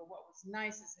bounce on it, but what was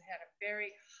nice is it had a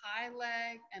very high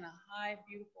leg and a high,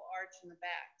 beautiful arch in the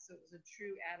back. So it was a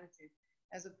true attitude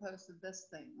as opposed to this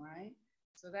thing, right?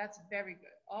 So that's very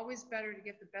good. Always better to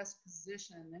get the best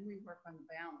position, and then we work on the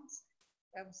balance.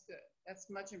 That was good.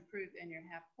 That's much improved, and your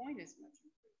half point is much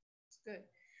improved. It's good.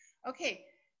 Okay.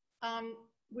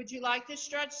 Would you like to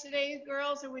stretch today,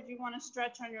 girls, or would you want to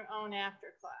stretch on your own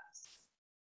after class?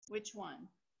 Which one?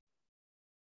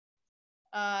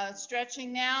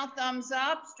 Stretching now, thumbs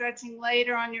up. Stretching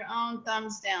later on your own,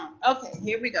 thumbs down. Okay,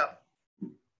 here we go.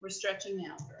 We're stretching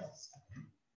now, girls.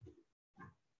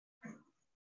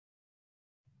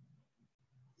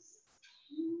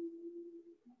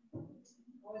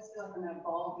 Always feel like in that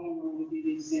ball game when we do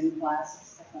these Zoom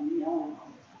classes, like I'm yelling.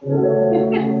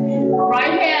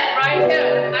 Right hand, right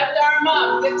hip, left arm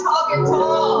up. Get tall, get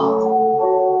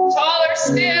tall. Taller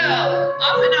still,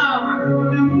 up and over.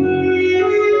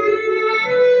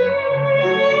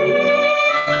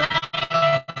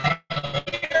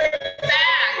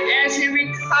 Back as you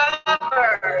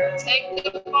recover. Take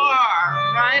the bar,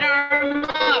 right arm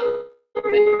up,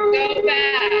 and go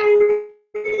back.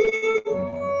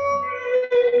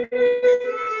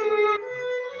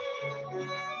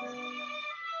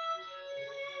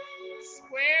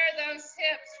 Square those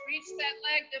hips, reach that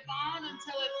leg devant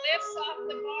until it lifts off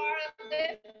the bar,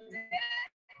 lift it.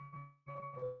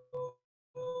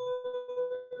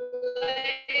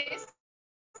 Place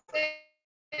it.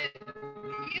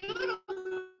 Beautiful.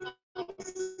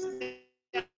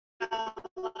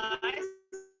 I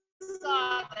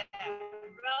saw that.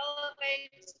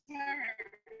 Relevate, turn.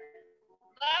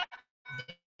 Left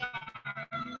arm.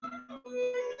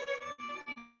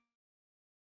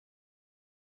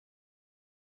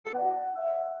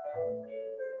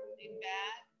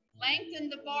 Back. Lengthen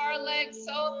the bar leg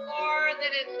so far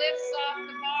that it lifts off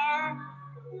the bar.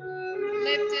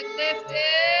 Lift it, lift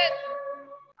it.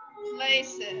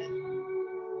 Place it.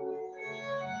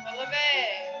 Releve.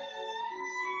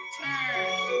 Turn.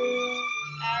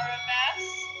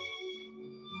 Arabesque.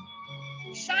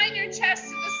 Shine your chest to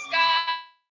the sky.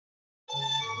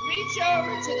 Reach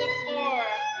over to the floor.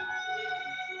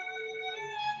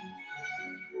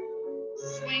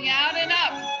 Swing out and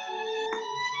up.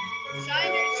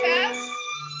 Shine your chest.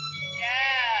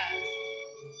 Yeah.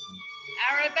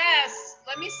 Arabesque.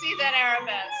 Let me see that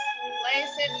arabesque.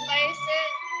 Place it, place it.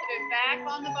 Put it back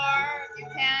on the bar if you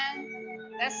can.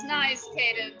 That's nice,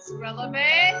 cadence.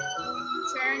 Releve.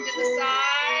 Turn to the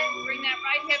side. Bring that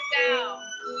right hip down.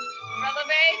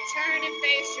 Releve. Turn and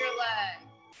face your leg.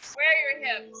 Square your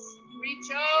hips.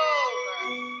 Reach over.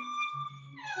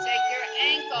 Take your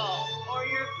ankle or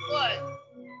your foot.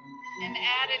 An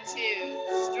attitude,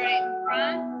 straight in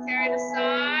front, carry it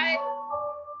aside.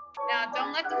 Now,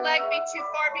 don't let the leg be too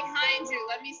far behind you.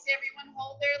 Let me see everyone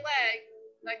hold their leg.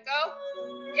 Let go.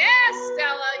 Yes,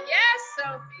 Stella. Yes,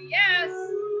 Sophie. Yes.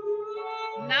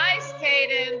 Nice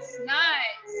cadence.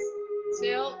 Nice.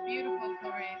 Tilt. Beautiful,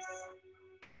 Clarice.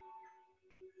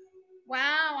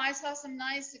 Wow, I saw some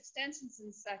nice extensions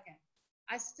in second.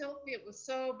 I still feel it was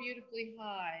so beautifully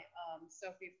high,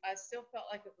 Sophie. I still felt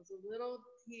like it was a little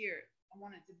here. I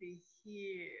want it to be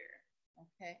here.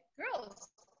 Okay, girls,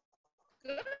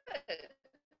 good.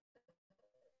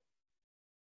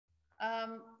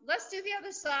 Let's do the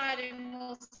other side and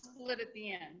we'll split at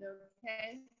the end,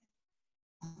 okay?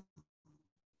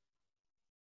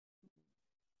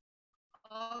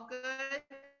 All good?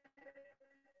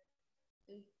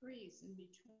 They freeze in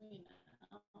between.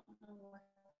 I don't know what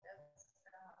that's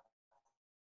about.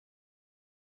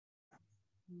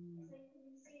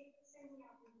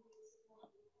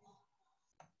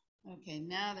 Okay,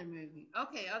 now they're moving.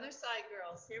 Okay, other side,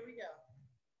 girls. Here we go.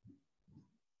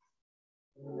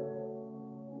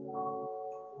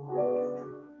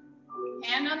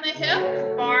 hand on the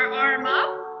hip, bar arm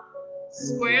up,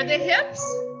 square the hips,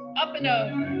 up and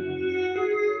over.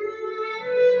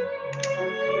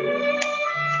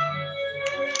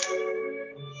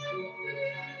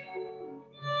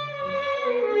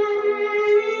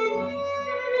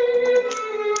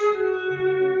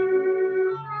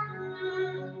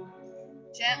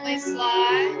 Gently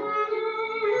slide.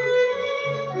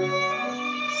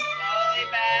 Slowly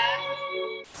back.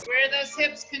 Square those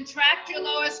hips, contract your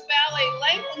lowest belly,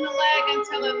 lengthen the leg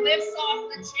until it lifts off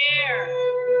the chair.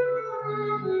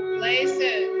 Place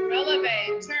it,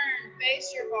 releve, turn,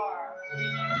 face your bar.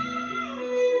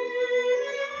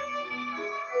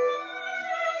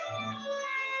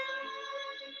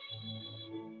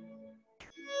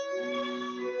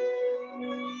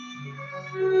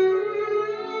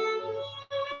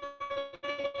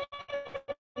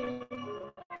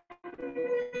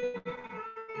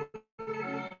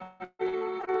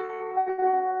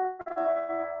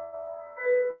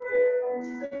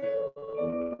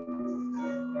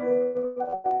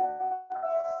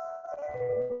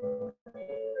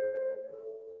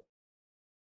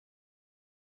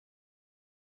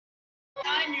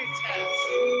 Behind your chest.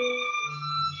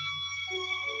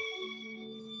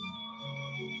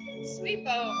 Sweep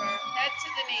over, head to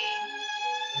the knee.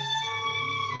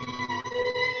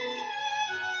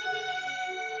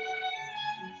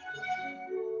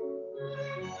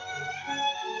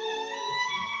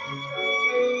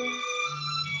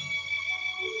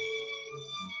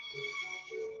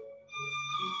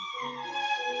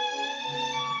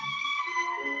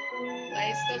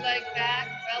 Place the leg back,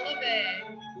 releve.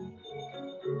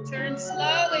 Turn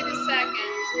slowly to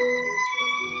second.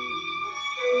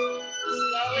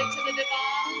 Slowly to the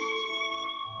divan.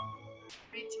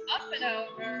 Reach up and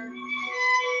over.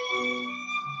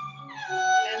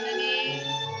 Bend the knee.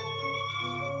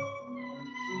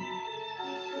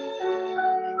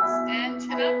 Extend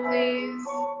chin up, please.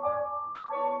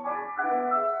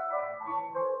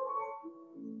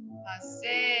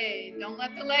 Passe. Don't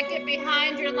let the leg get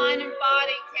behind your line of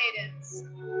body, Cadence.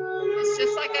 It's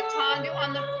just like a tendu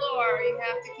on the floor. You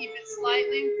have to keep it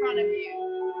slightly in front of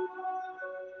you.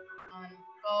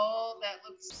 Unfold. That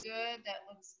looks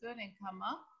good, and come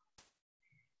up.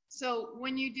 So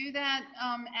when you do that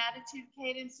attitude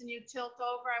cadence and you tilt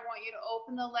over, I want you to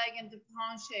open the leg into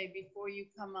penché before you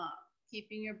come up,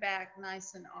 keeping your back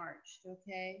nice and arched,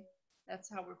 okay? That's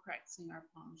how we're practicing our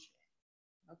penché.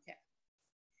 Okay.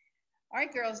 All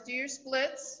right, girls, do your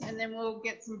splits, and then we'll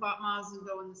get some Batmas and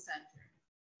go in the center.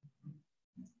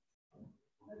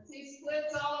 Let's see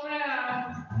splits all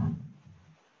around.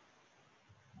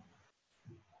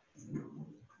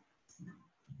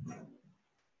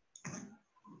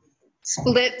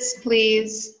 Splits,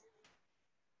 please.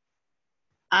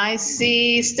 I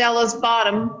see Stella's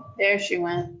bottom. There she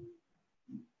went.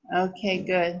 Okay,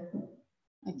 good.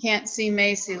 I can't see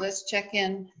Macy. Let's check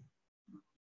in.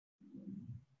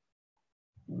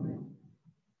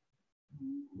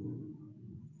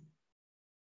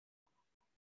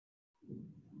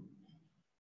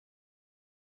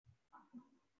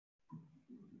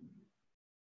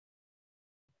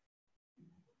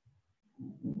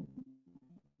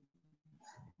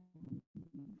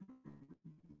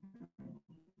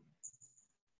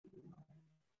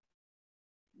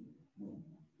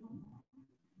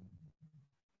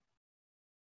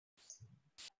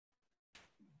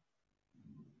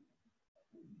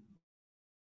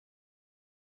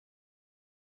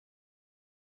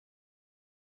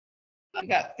 We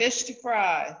got fish to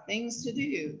fry, things to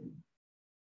do.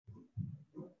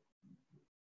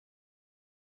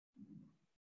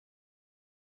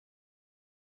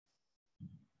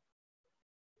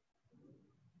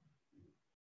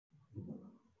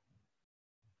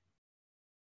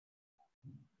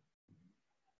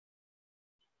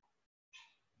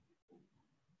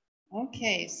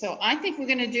 Okay, so I think we're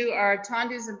going to do our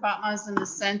tendus and batmas in the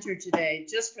center today,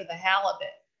 just for the hell of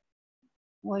it.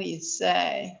 What do you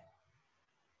say?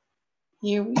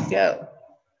 Here we go.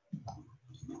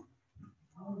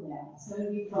 Oh yeah, it's going to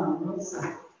be fun. We'll see.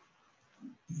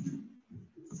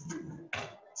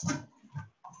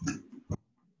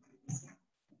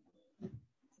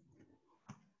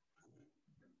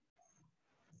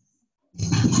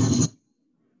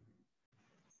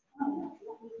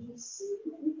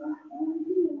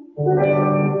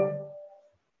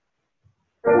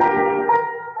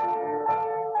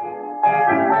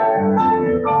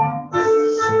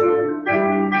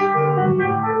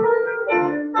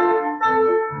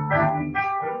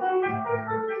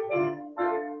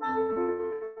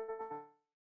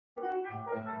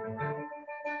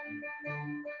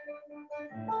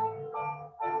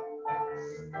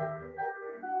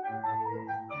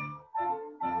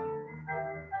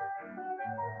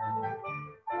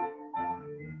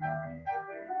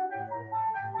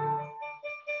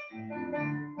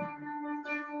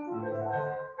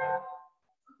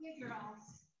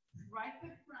 right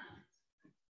foot front.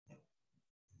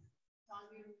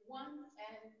 Tandu 1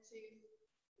 and 2,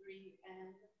 3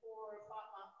 and 4.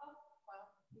 Bama up,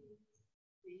 up,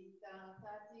 di da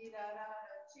da di da da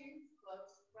da. 2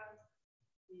 close front,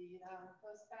 di da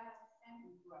close back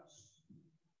and rush.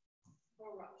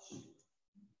 For rush.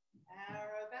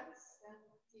 Arabesque and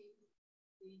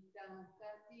di da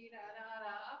da di da da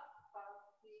da. Up,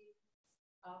 up, di,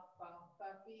 up,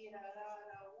 di da da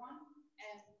da. 1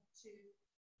 and 2,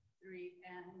 3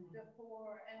 and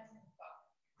 4 and 5.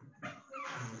 6.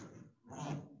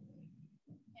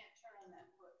 Can't turn on that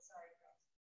foot, sorry guys.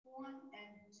 1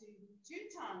 and 2,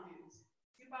 2 tandus,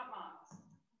 2 batmas.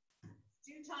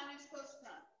 2 tandus close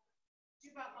front, 2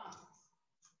 batmas.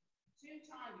 2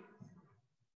 tandus,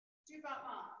 2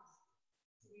 batmas.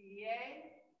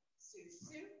 Plie,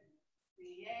 susu,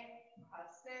 plie,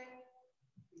 passe,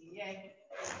 plie,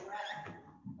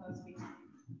 close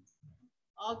behind.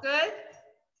 All good?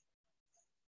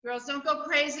 Girls, don't go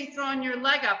crazy throwing your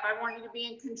leg up. I want you to be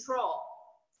in control.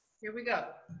 Here we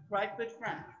go. Right foot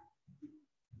front.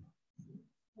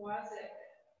 Let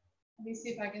me see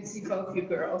if I can see both you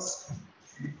girls.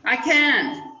 I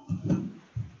can.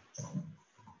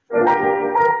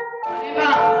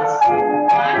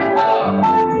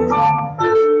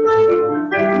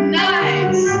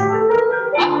 Nice.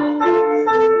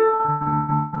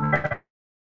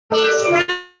 Close front.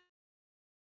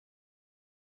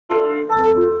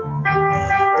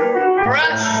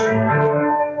 Rush.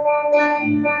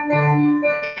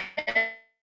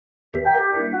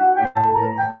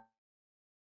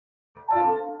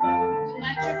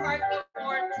 Let your heart go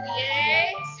forward.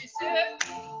 Plie, susu,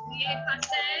 plie,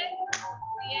 passe,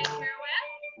 plie,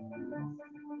 pirouette.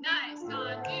 Nice,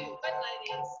 tendu. Good,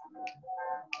 ladies.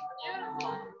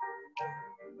 Beautiful.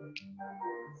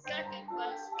 Second,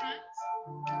 close front.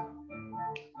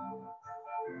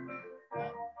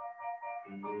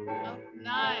 Oh,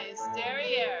 nice.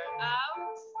 Derriere.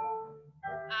 Out,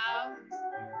 out,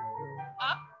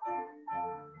 up,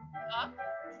 up.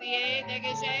 Plie,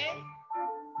 dégagé.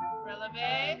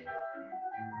 Relevé.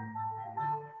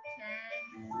 Turn.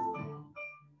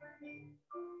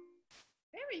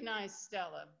 Very nice,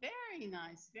 Stella. Very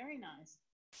nice, very nice.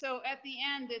 So at the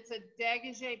end, it's a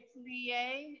dégagé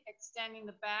plie, extending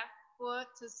the back foot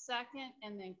to second,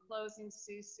 and then closing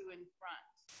susu in front.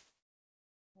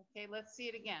 Okay, let's see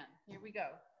it again. Here we go.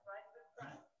 Right foot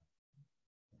front.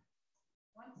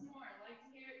 Once more, I'd like to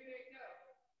hear it. Here it goes.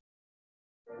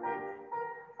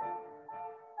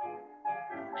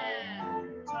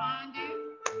 And tendu,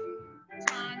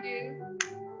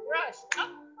 rush,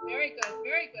 up. Very good,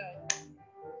 very good.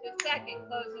 To second,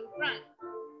 close in front.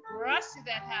 Rush to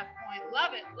that half point.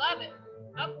 Love it, love it.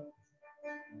 Up,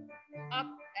 up,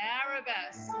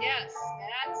 arabesque. Yes,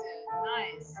 that's it.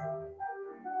 Nice.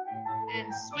 And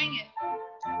swing it.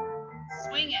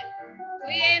 Swing it.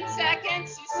 Plie in second,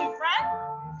 susu front.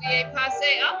 Plie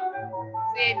passe up.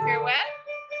 Plie pirouette.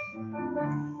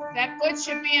 That foot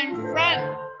should be in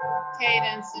front.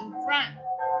 Cadence in front.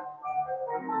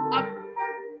 Up.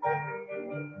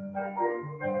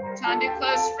 Tendu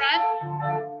close front.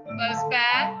 Close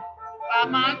back.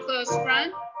 Bama close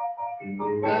front.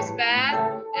 Close back.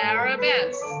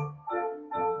 Arabesque.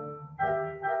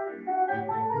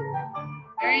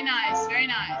 Very nice, very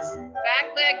nice.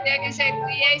 Back leg, dégagé,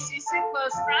 plie, susu,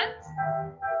 close front.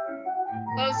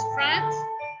 Close front.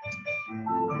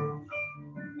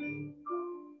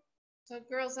 So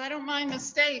girls, I don't mind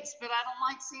mistakes, but I don't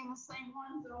like seeing the same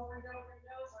ones over and over and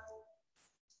over.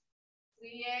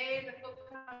 Plie, the foot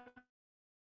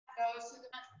goes to the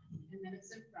front, and then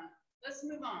it's in front. Let's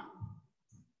move on.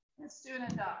 Let's do an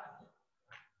adopt.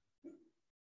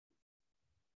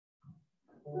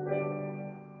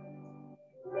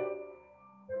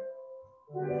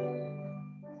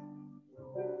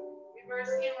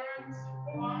 Reverse hammerings.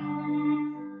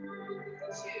 1,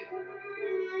 2,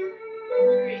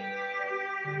 3.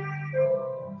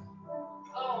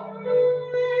 Oh.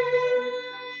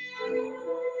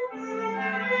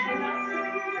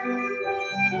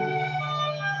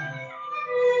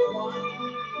 1,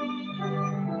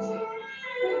 2.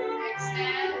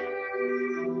 Extend.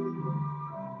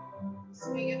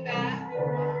 Swing it back.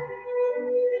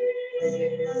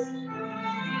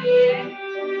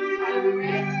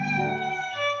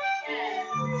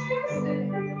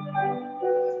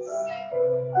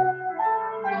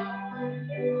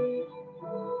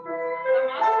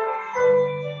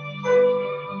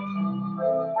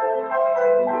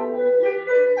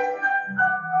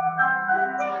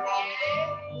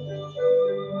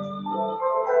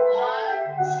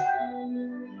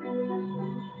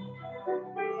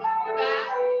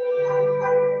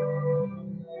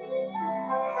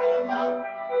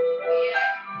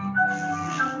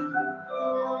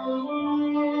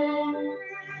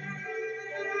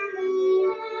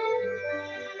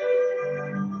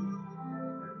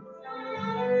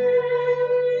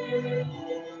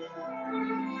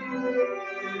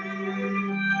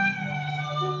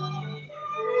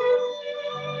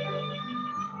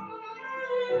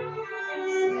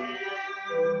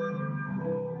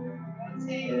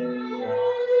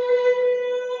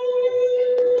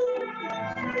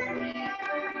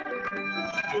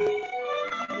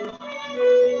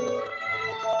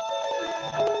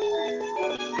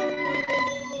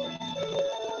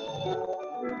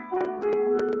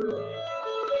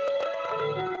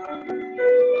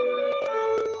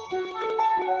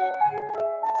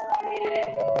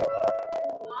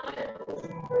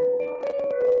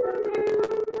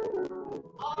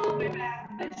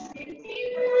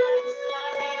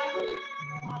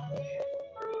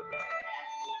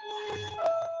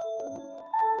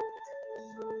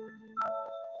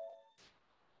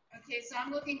 Okay, so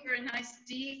I'm looking for a nice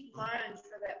deep lunge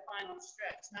for that final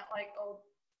stretch, not like old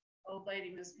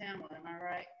lady Ms. Pamela, am I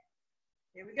right?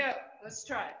 Here we go. Let's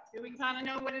try it. Do we kind of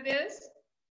know what it is?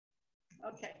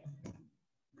 Okay.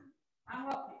 I'll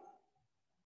help you.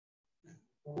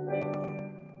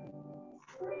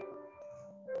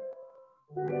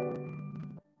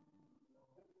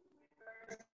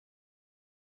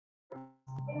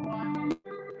 One,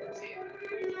 two.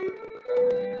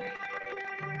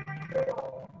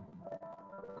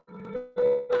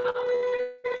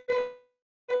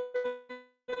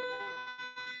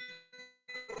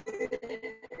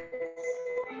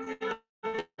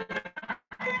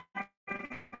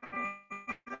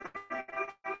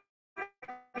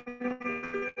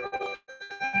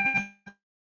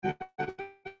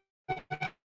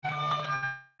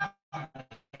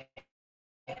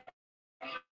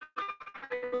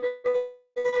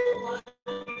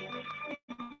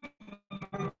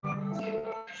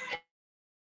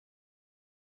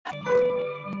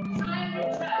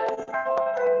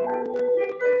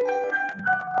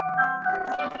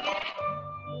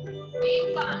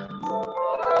 Deep lunge.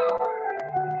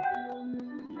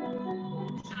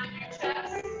 Shine your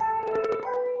chest.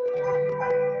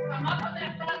 Come up on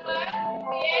that front leg.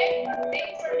 Big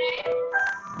tornado.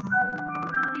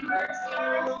 Reverse the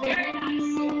arms. Very nice.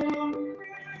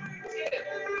 2,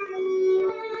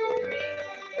 3,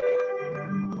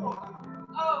 4.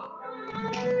 Oh.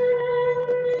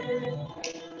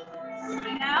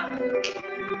 Swing out.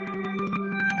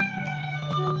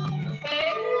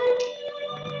 Okay.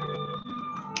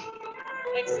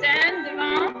 Extend,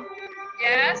 Devon.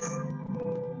 Yes.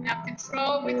 Now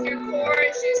control with your core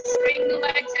as you swing the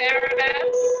leg to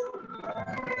arabesque.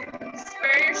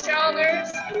 Square your shoulders.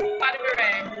 Pas de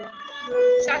bourrée.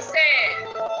 Chassé.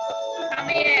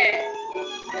 Camier.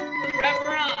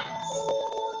 Reverence.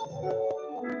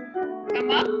 Come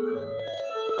up.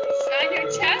 Shine your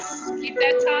chest. Keep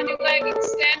that tiny leg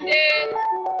extended.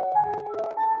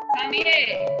 Camier.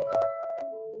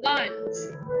 Lunge.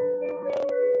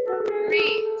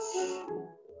 Reach.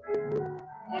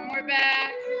 One more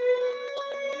back.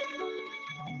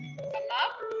 Come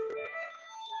up.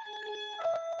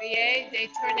 Plie,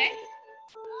 détourné.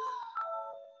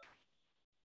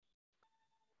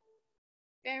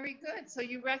 Very good. So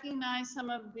you recognize some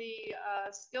of the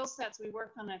skill sets we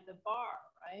worked on at the bar,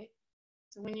 right?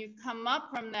 So when you come up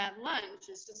from that lunge,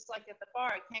 it's just like at the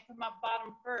bar. You can't come up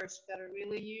bottom first. You got to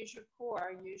really use your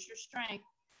core, use your strength.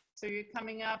 So you're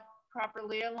coming up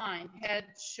properly aligned. Head,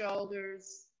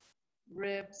 shoulders,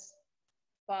 ribs,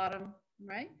 bottom,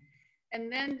 right?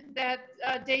 And then that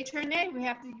détourné, we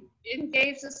have to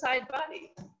engage the side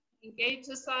body. Engage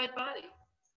the side body.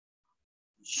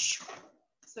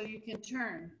 So you can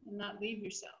turn and not leave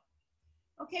yourself.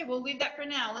 Okay, we'll leave that for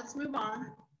now. Let's move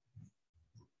on.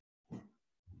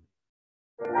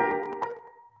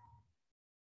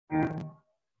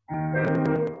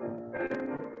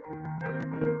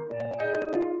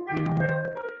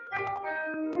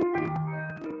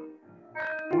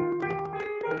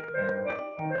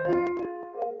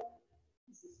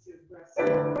 This is too aggressive.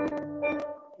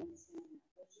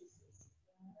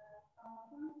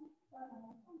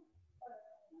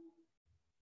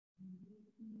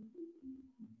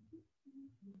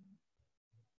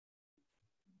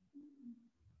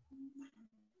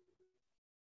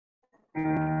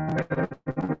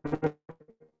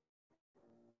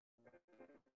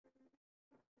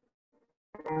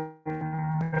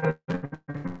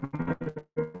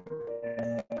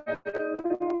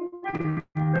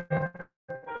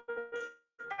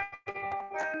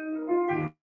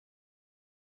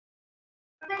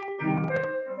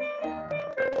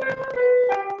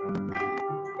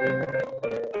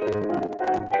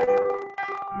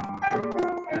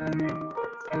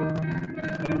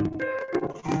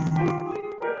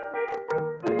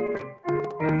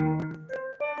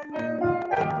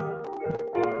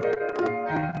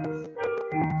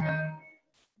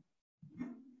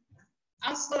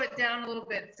 I'll slow it down a little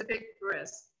bit. It's a big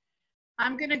brisk.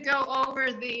 I'm going to go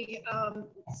over the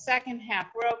second half.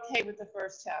 We're okay with the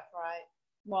first half, right?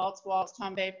 Waltz, waltz,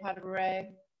 tombe, pas de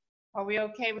bourrée. Are we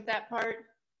okay with that part?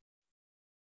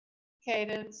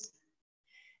 Cadence.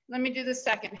 Let me do the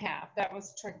second half. That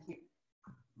was tricky.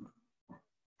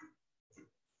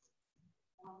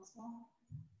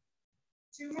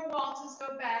 Two more waltzes.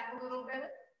 Go back a little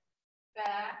bit.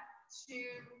 Back, 2,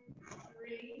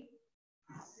 3.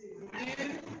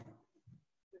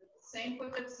 Same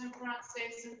foot lips in front,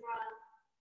 stays in front.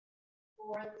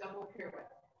 4th, double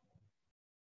pirouette.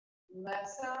 Left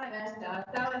side and da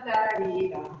da da dee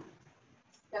da.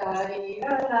 Da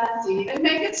Da-dee-da-da-dee. And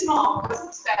make it small because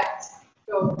it's fast.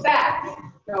 Go back,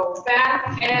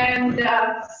 and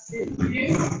you.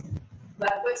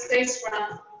 Left foot stays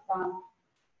front.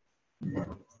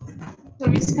 So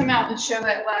we just come out and show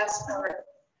that last part.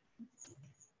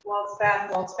 Waltz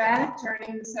back,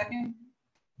 turning the second.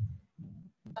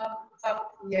 Up,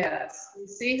 yes. You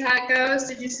see how it goes?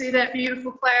 Did you see that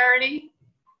beautiful clarity?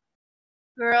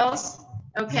 Girls?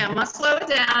 Okay, I'm gonna slow it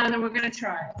down and then we're gonna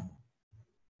try it.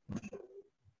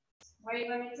 Wait,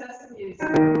 let me test the music.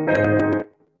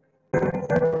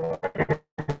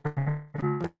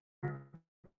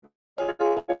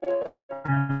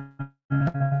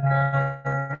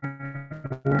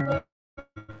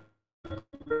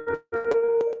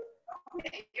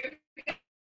 Okay, here we go.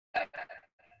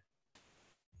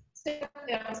 Step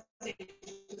down stage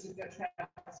to go fast.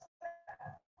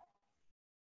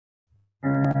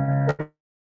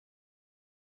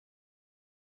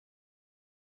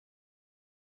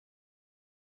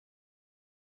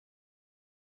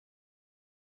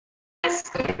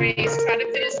 Breeze, try to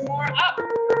finish more up.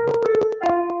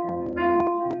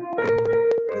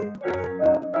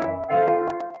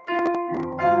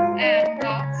 And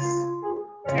waltz.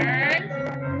 Turn.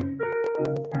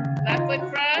 Left foot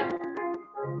front.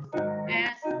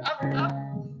 And up.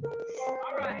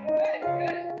 All right,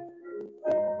 good.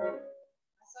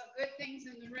 I saw good things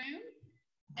in the room.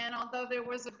 And although there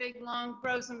was a big, long,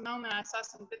 frozen moment, I saw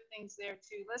some good things there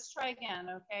too. Let's try again,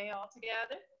 okay, all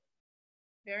together.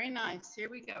 Very nice. Here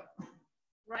we go.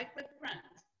 Right foot front.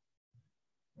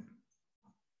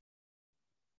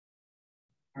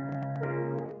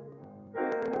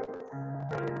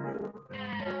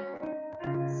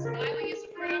 And smiling is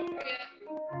appropriate.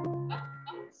 Up,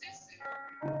 Susu.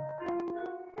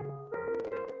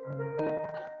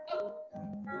 Up.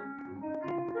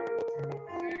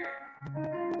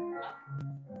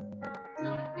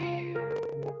 Don't do.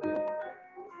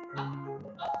 Up,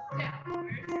 down.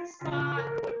 Where's your spot,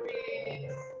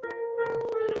 Louise? I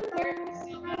don't care if you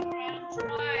still got around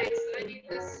twice. I need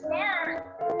the spark.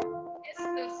 It's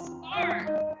the spark.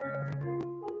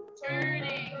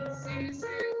 Turning,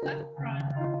 Susu, left front.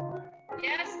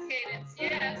 Yes, Cadence,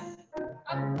 yes.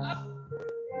 Up.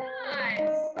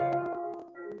 Nice.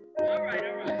 All right.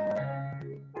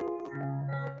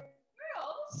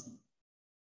 Girls,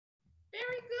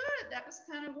 very good. That was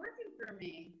kind of working for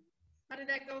me. How did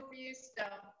that go for you,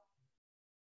 Stella?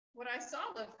 What I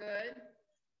saw looked good.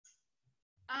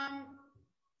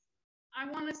 I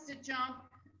want us to jump.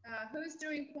 Who's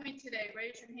doing point today?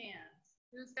 Raise your hands.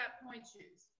 Who's got point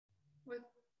shoes? With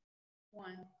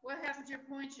one. What happened to your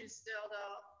point shoes still,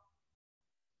 though?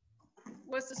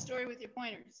 What's the story with your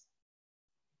pointers?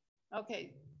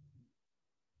 Okay.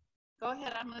 Go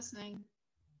ahead, I'm listening.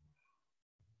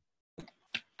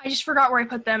 I just forgot where I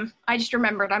put them. I just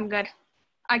remembered. I'm good.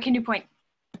 I can do point.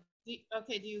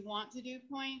 Okay, do you want to do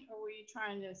point, or were you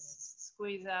trying to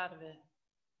squeeze out of it?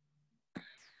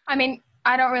 I mean,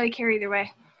 I don't really care either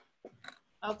way.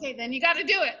 Okay, then you got to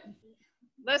do it.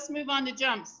 Let's move on to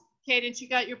jumps. Cadence, you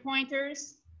got your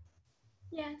pointers?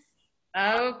 Yes.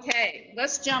 Okay,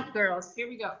 let's jump, girls. Here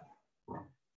we go.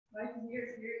 Right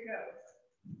here it goes.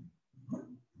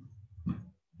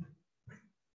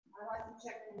 I like to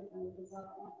check in with them because I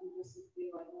don't want them just to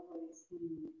feel like nobody's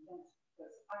doing jumps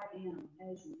because I am,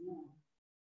 as you know.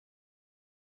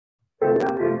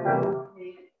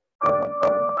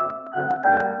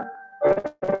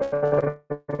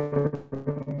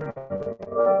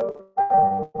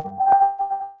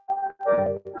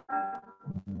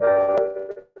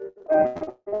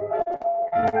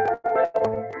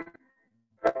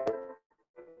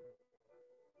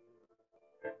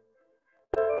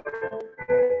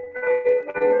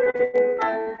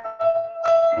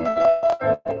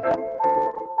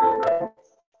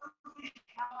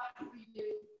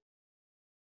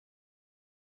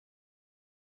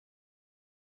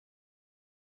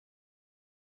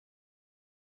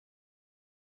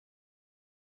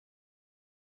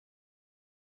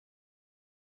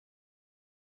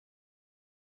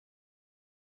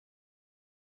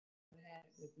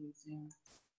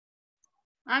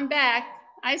 I'm back.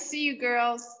 I see you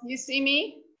girls. You see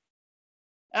me?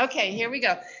 Okay, here we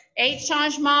go. 8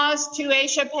 changements, 2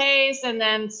 échappés, and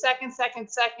then second,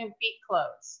 beat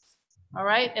close. All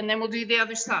right, and then we'll do the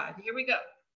other side. Here we go.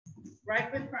 Right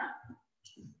foot front.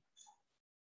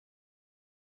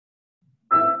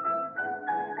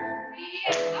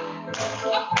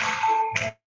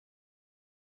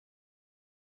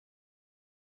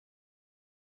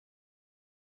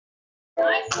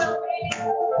 Nice, lady.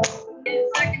 And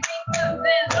second beat close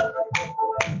in.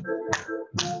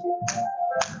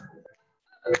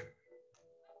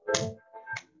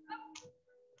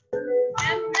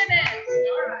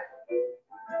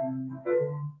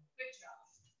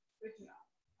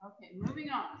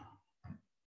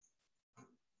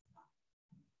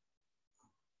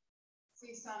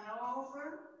 son over,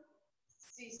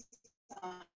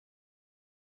 si-son,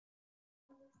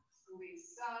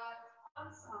 glissade,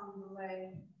 ensemble.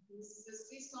 This is the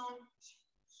si-son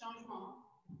changement.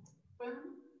 Boom,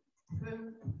 boom,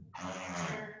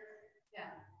 turn,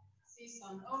 yeah.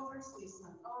 Si-son over,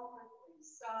 glissade,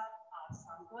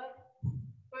 ensemble.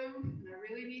 Boom, I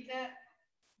really need that.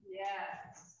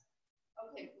 Yes.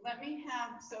 Okay, let me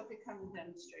have Sophie come and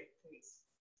demonstrate, please.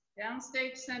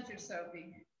 Downstage center,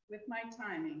 Sophie, with my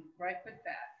timing. Right foot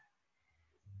back.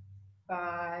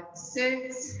 5,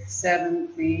 6, 7,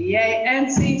 plie,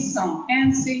 and si-son,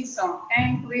 and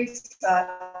glissade,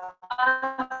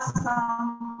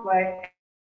 ensemble.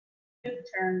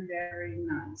 Turn, very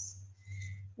nice.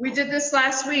 We did this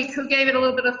last week. Who gave it a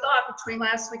little bit of thought between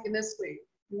last week and this week?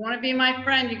 You want to be my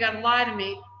friend, you got to lie to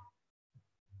me.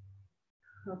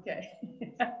 Okay,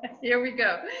 here we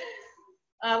go.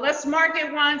 Let's mark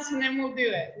it once and then we'll do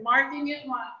it. Marking it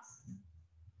once.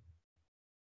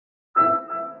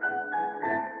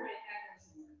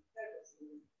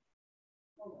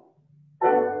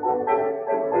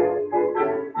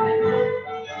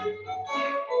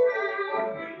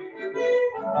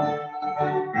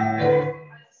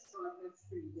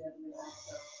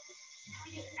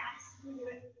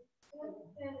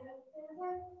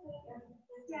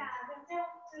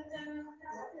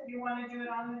 You want to do it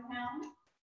on the count?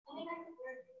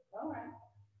 All right.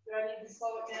 Do I need to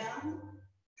slow it down?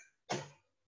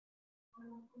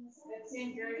 It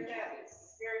seemed very fast.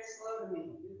 It's very slow to me.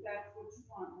 If that's what you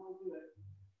want, we'll do it.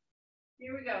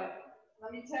 Here we go.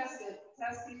 Let me test it.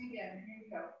 Testing again. Here we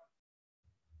go.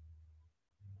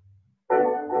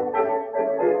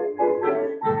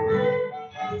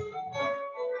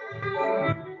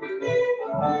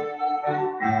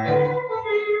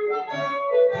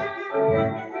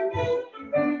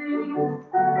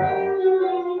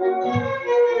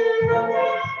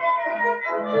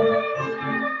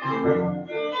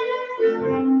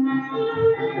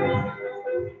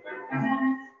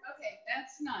 Okay,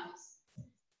 that's nice.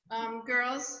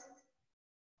 Girls,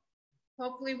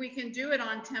 hopefully we can do it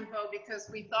on tempo because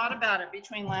we thought about it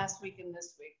between last week and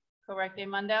this week. Correct,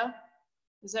 Mundo?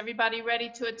 Is everybody ready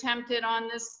to attempt it on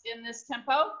in this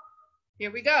tempo?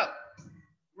 Here we go.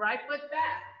 Right foot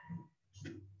back.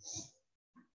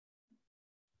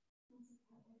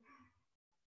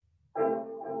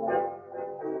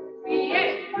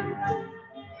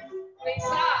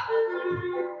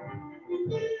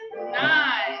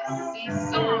 Nice.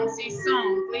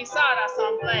 Si-son, glissade,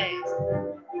 ensemble.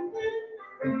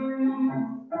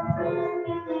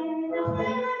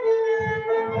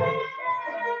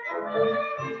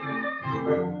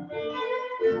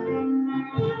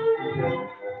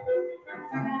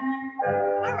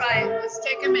 All right, let's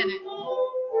take a minute. I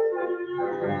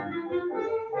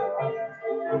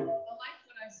like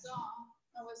what I saw.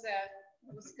 How was that?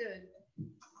 That was good.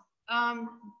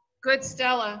 Good,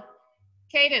 Stella.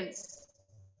 Cadence.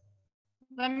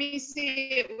 Let me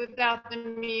see it without the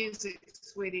music,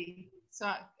 sweetie. So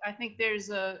I think there's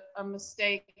a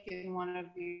mistake in one of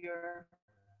your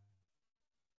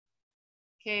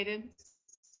cadence.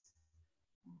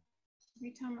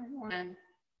 Every time I want.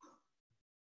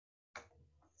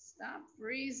 Stop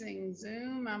freezing,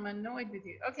 Zoom. I'm annoyed with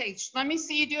you. Okay, let me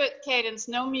see you do it, cadence.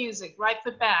 No music. Right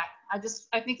foot back. I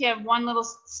think you have one little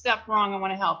step wrong. I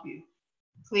want to help you.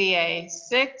 Plie.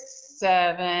 6,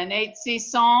 7, 8.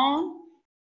 Si-son.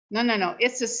 No.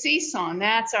 It's a si-son.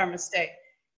 That's our mistake.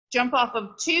 Jump off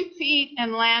of 2 feet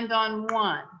and land on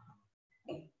 1.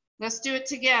 Let's do it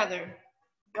together.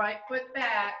 Right foot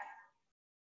back.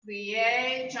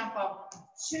 Plie. Jump off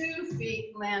 2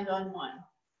 feet, land on 1.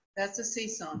 That's a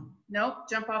si-son. Nope,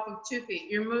 jump off of 2 feet.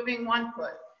 You're moving 1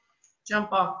 foot.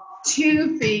 Jump off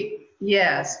 2 feet.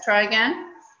 Yes, try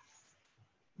again.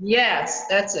 Yes,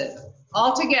 that's it.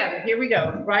 All together, here we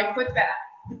go. Right foot back.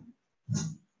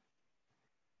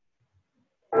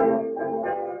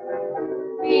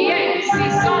 Plie,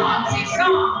 si-son,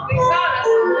 glissade,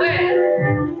 ensemble.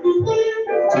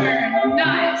 Turn,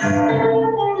 nice.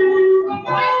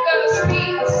 Point those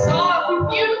feet, soft,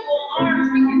 beautiful arms,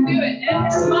 we can do it.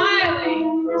 And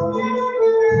smiling.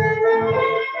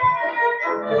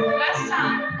 Last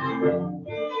time.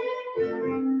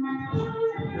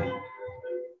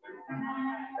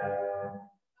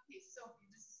 Okay, Sophie,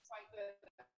 this is quite good.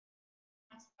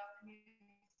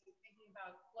 Thinking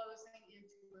about closing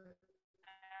into a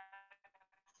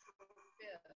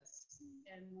fist.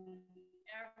 And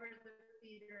whenever the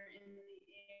feet are in the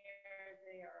air,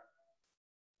 they are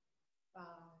 5,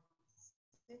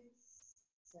 6,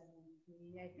 7,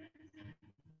 8.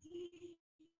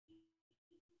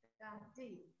 Down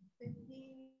deep. The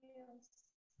heels.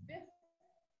 5th.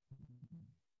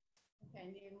 Okay,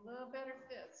 need a little better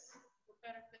fits.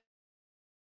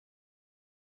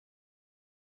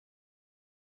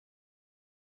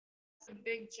 It's a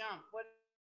big jump. What?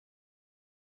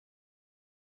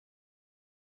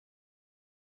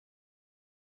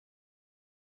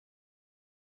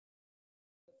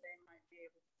 They might be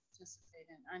able to participate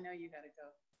in. I know you got to go.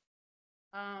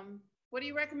 What do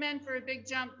you recommend for a big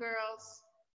jump, girls,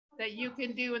 that you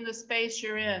can do in the space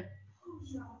you're in?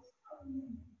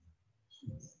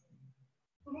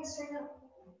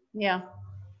 Yeah.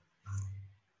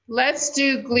 Let's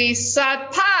do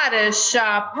glissade, pas de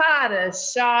chat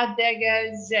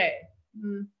dégagé.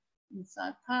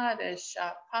 Glissade, pas de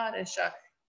chat.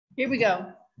 Here we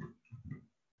go.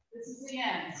 This is the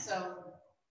end. So,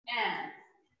 and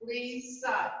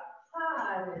glissade,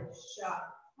 pas de chat.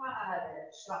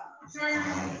 Turn,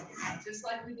 just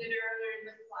like we did earlier in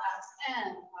the class.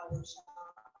 And pas de chat.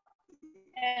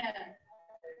 And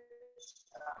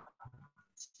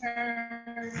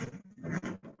turn.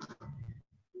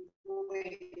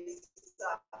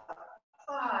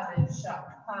 Pas de chat.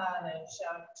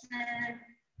 Turn.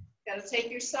 Got to take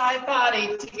your side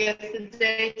body to get the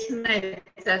détourné.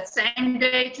 It's that same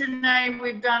détourné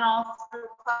we've done all through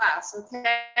class,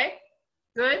 okay?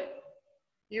 Good?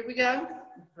 Here we go.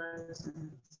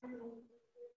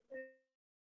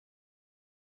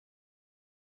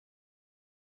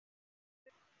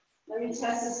 Let me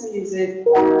test this music.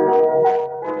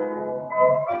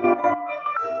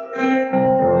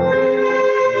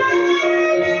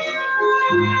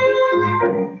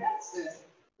 That's good.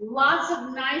 Lots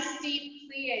of nice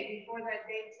deep plie before that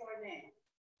détourné.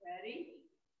 Ready?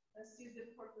 Let's do the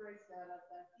corporate setup.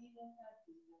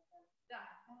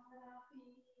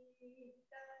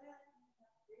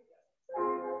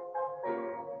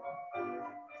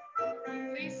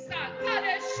 Please stop. Pas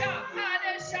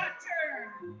de chat, turn.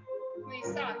 Please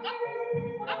stop.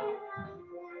 Up,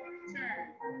 turn.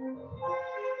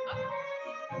 Up.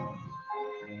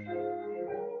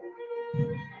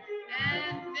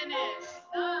 And finish.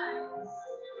 Nice.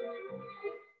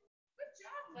 Good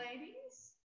job, ladies.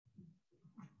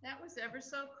 That was ever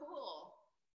so cool.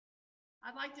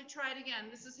 I'd like to try it again.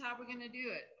 This is how we're going to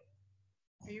do it.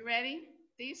 Are you ready?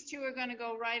 These two are going to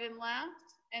go right and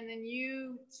left, and then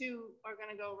you two are going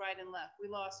to go right and left. We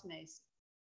lost Macy.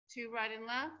 Two right and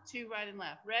left, two right and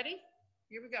left. Ready?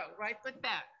 Here we go. Right foot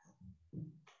back.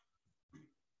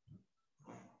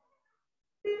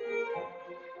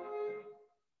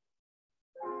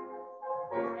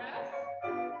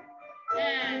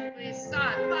 And please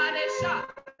stop. Body shot.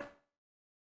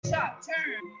 Shot.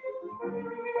 Turn.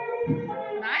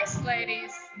 Nice,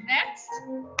 ladies. Next.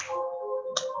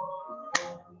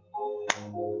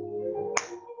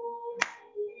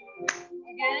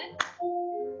 Again.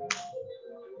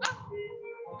 Up.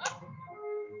 Up.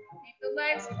 Keep the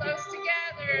legs close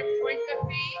together. Point the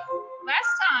feet.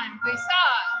 Last time. Please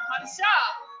stop. Body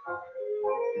shot.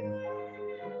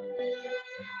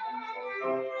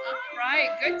 All right.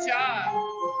 Good job.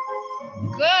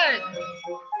 Good.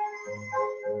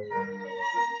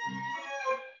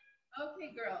 Okay,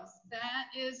 girls, that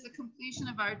is the completion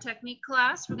of our technique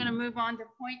class. We're going to move on to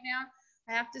point now.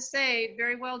 I have to say,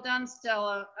 very well done,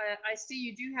 Stella. I see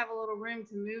you do have a little room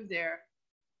to move there.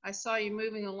 I saw you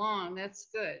moving along. That's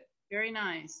good. Very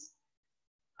nice.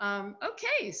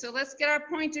 Okay, so let's get our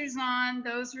pointers on.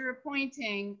 Those who are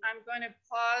pointing, I'm going to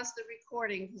pause the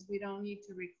recording because we don't need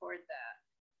to record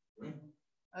that.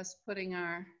 Us putting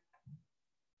our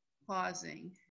pausing.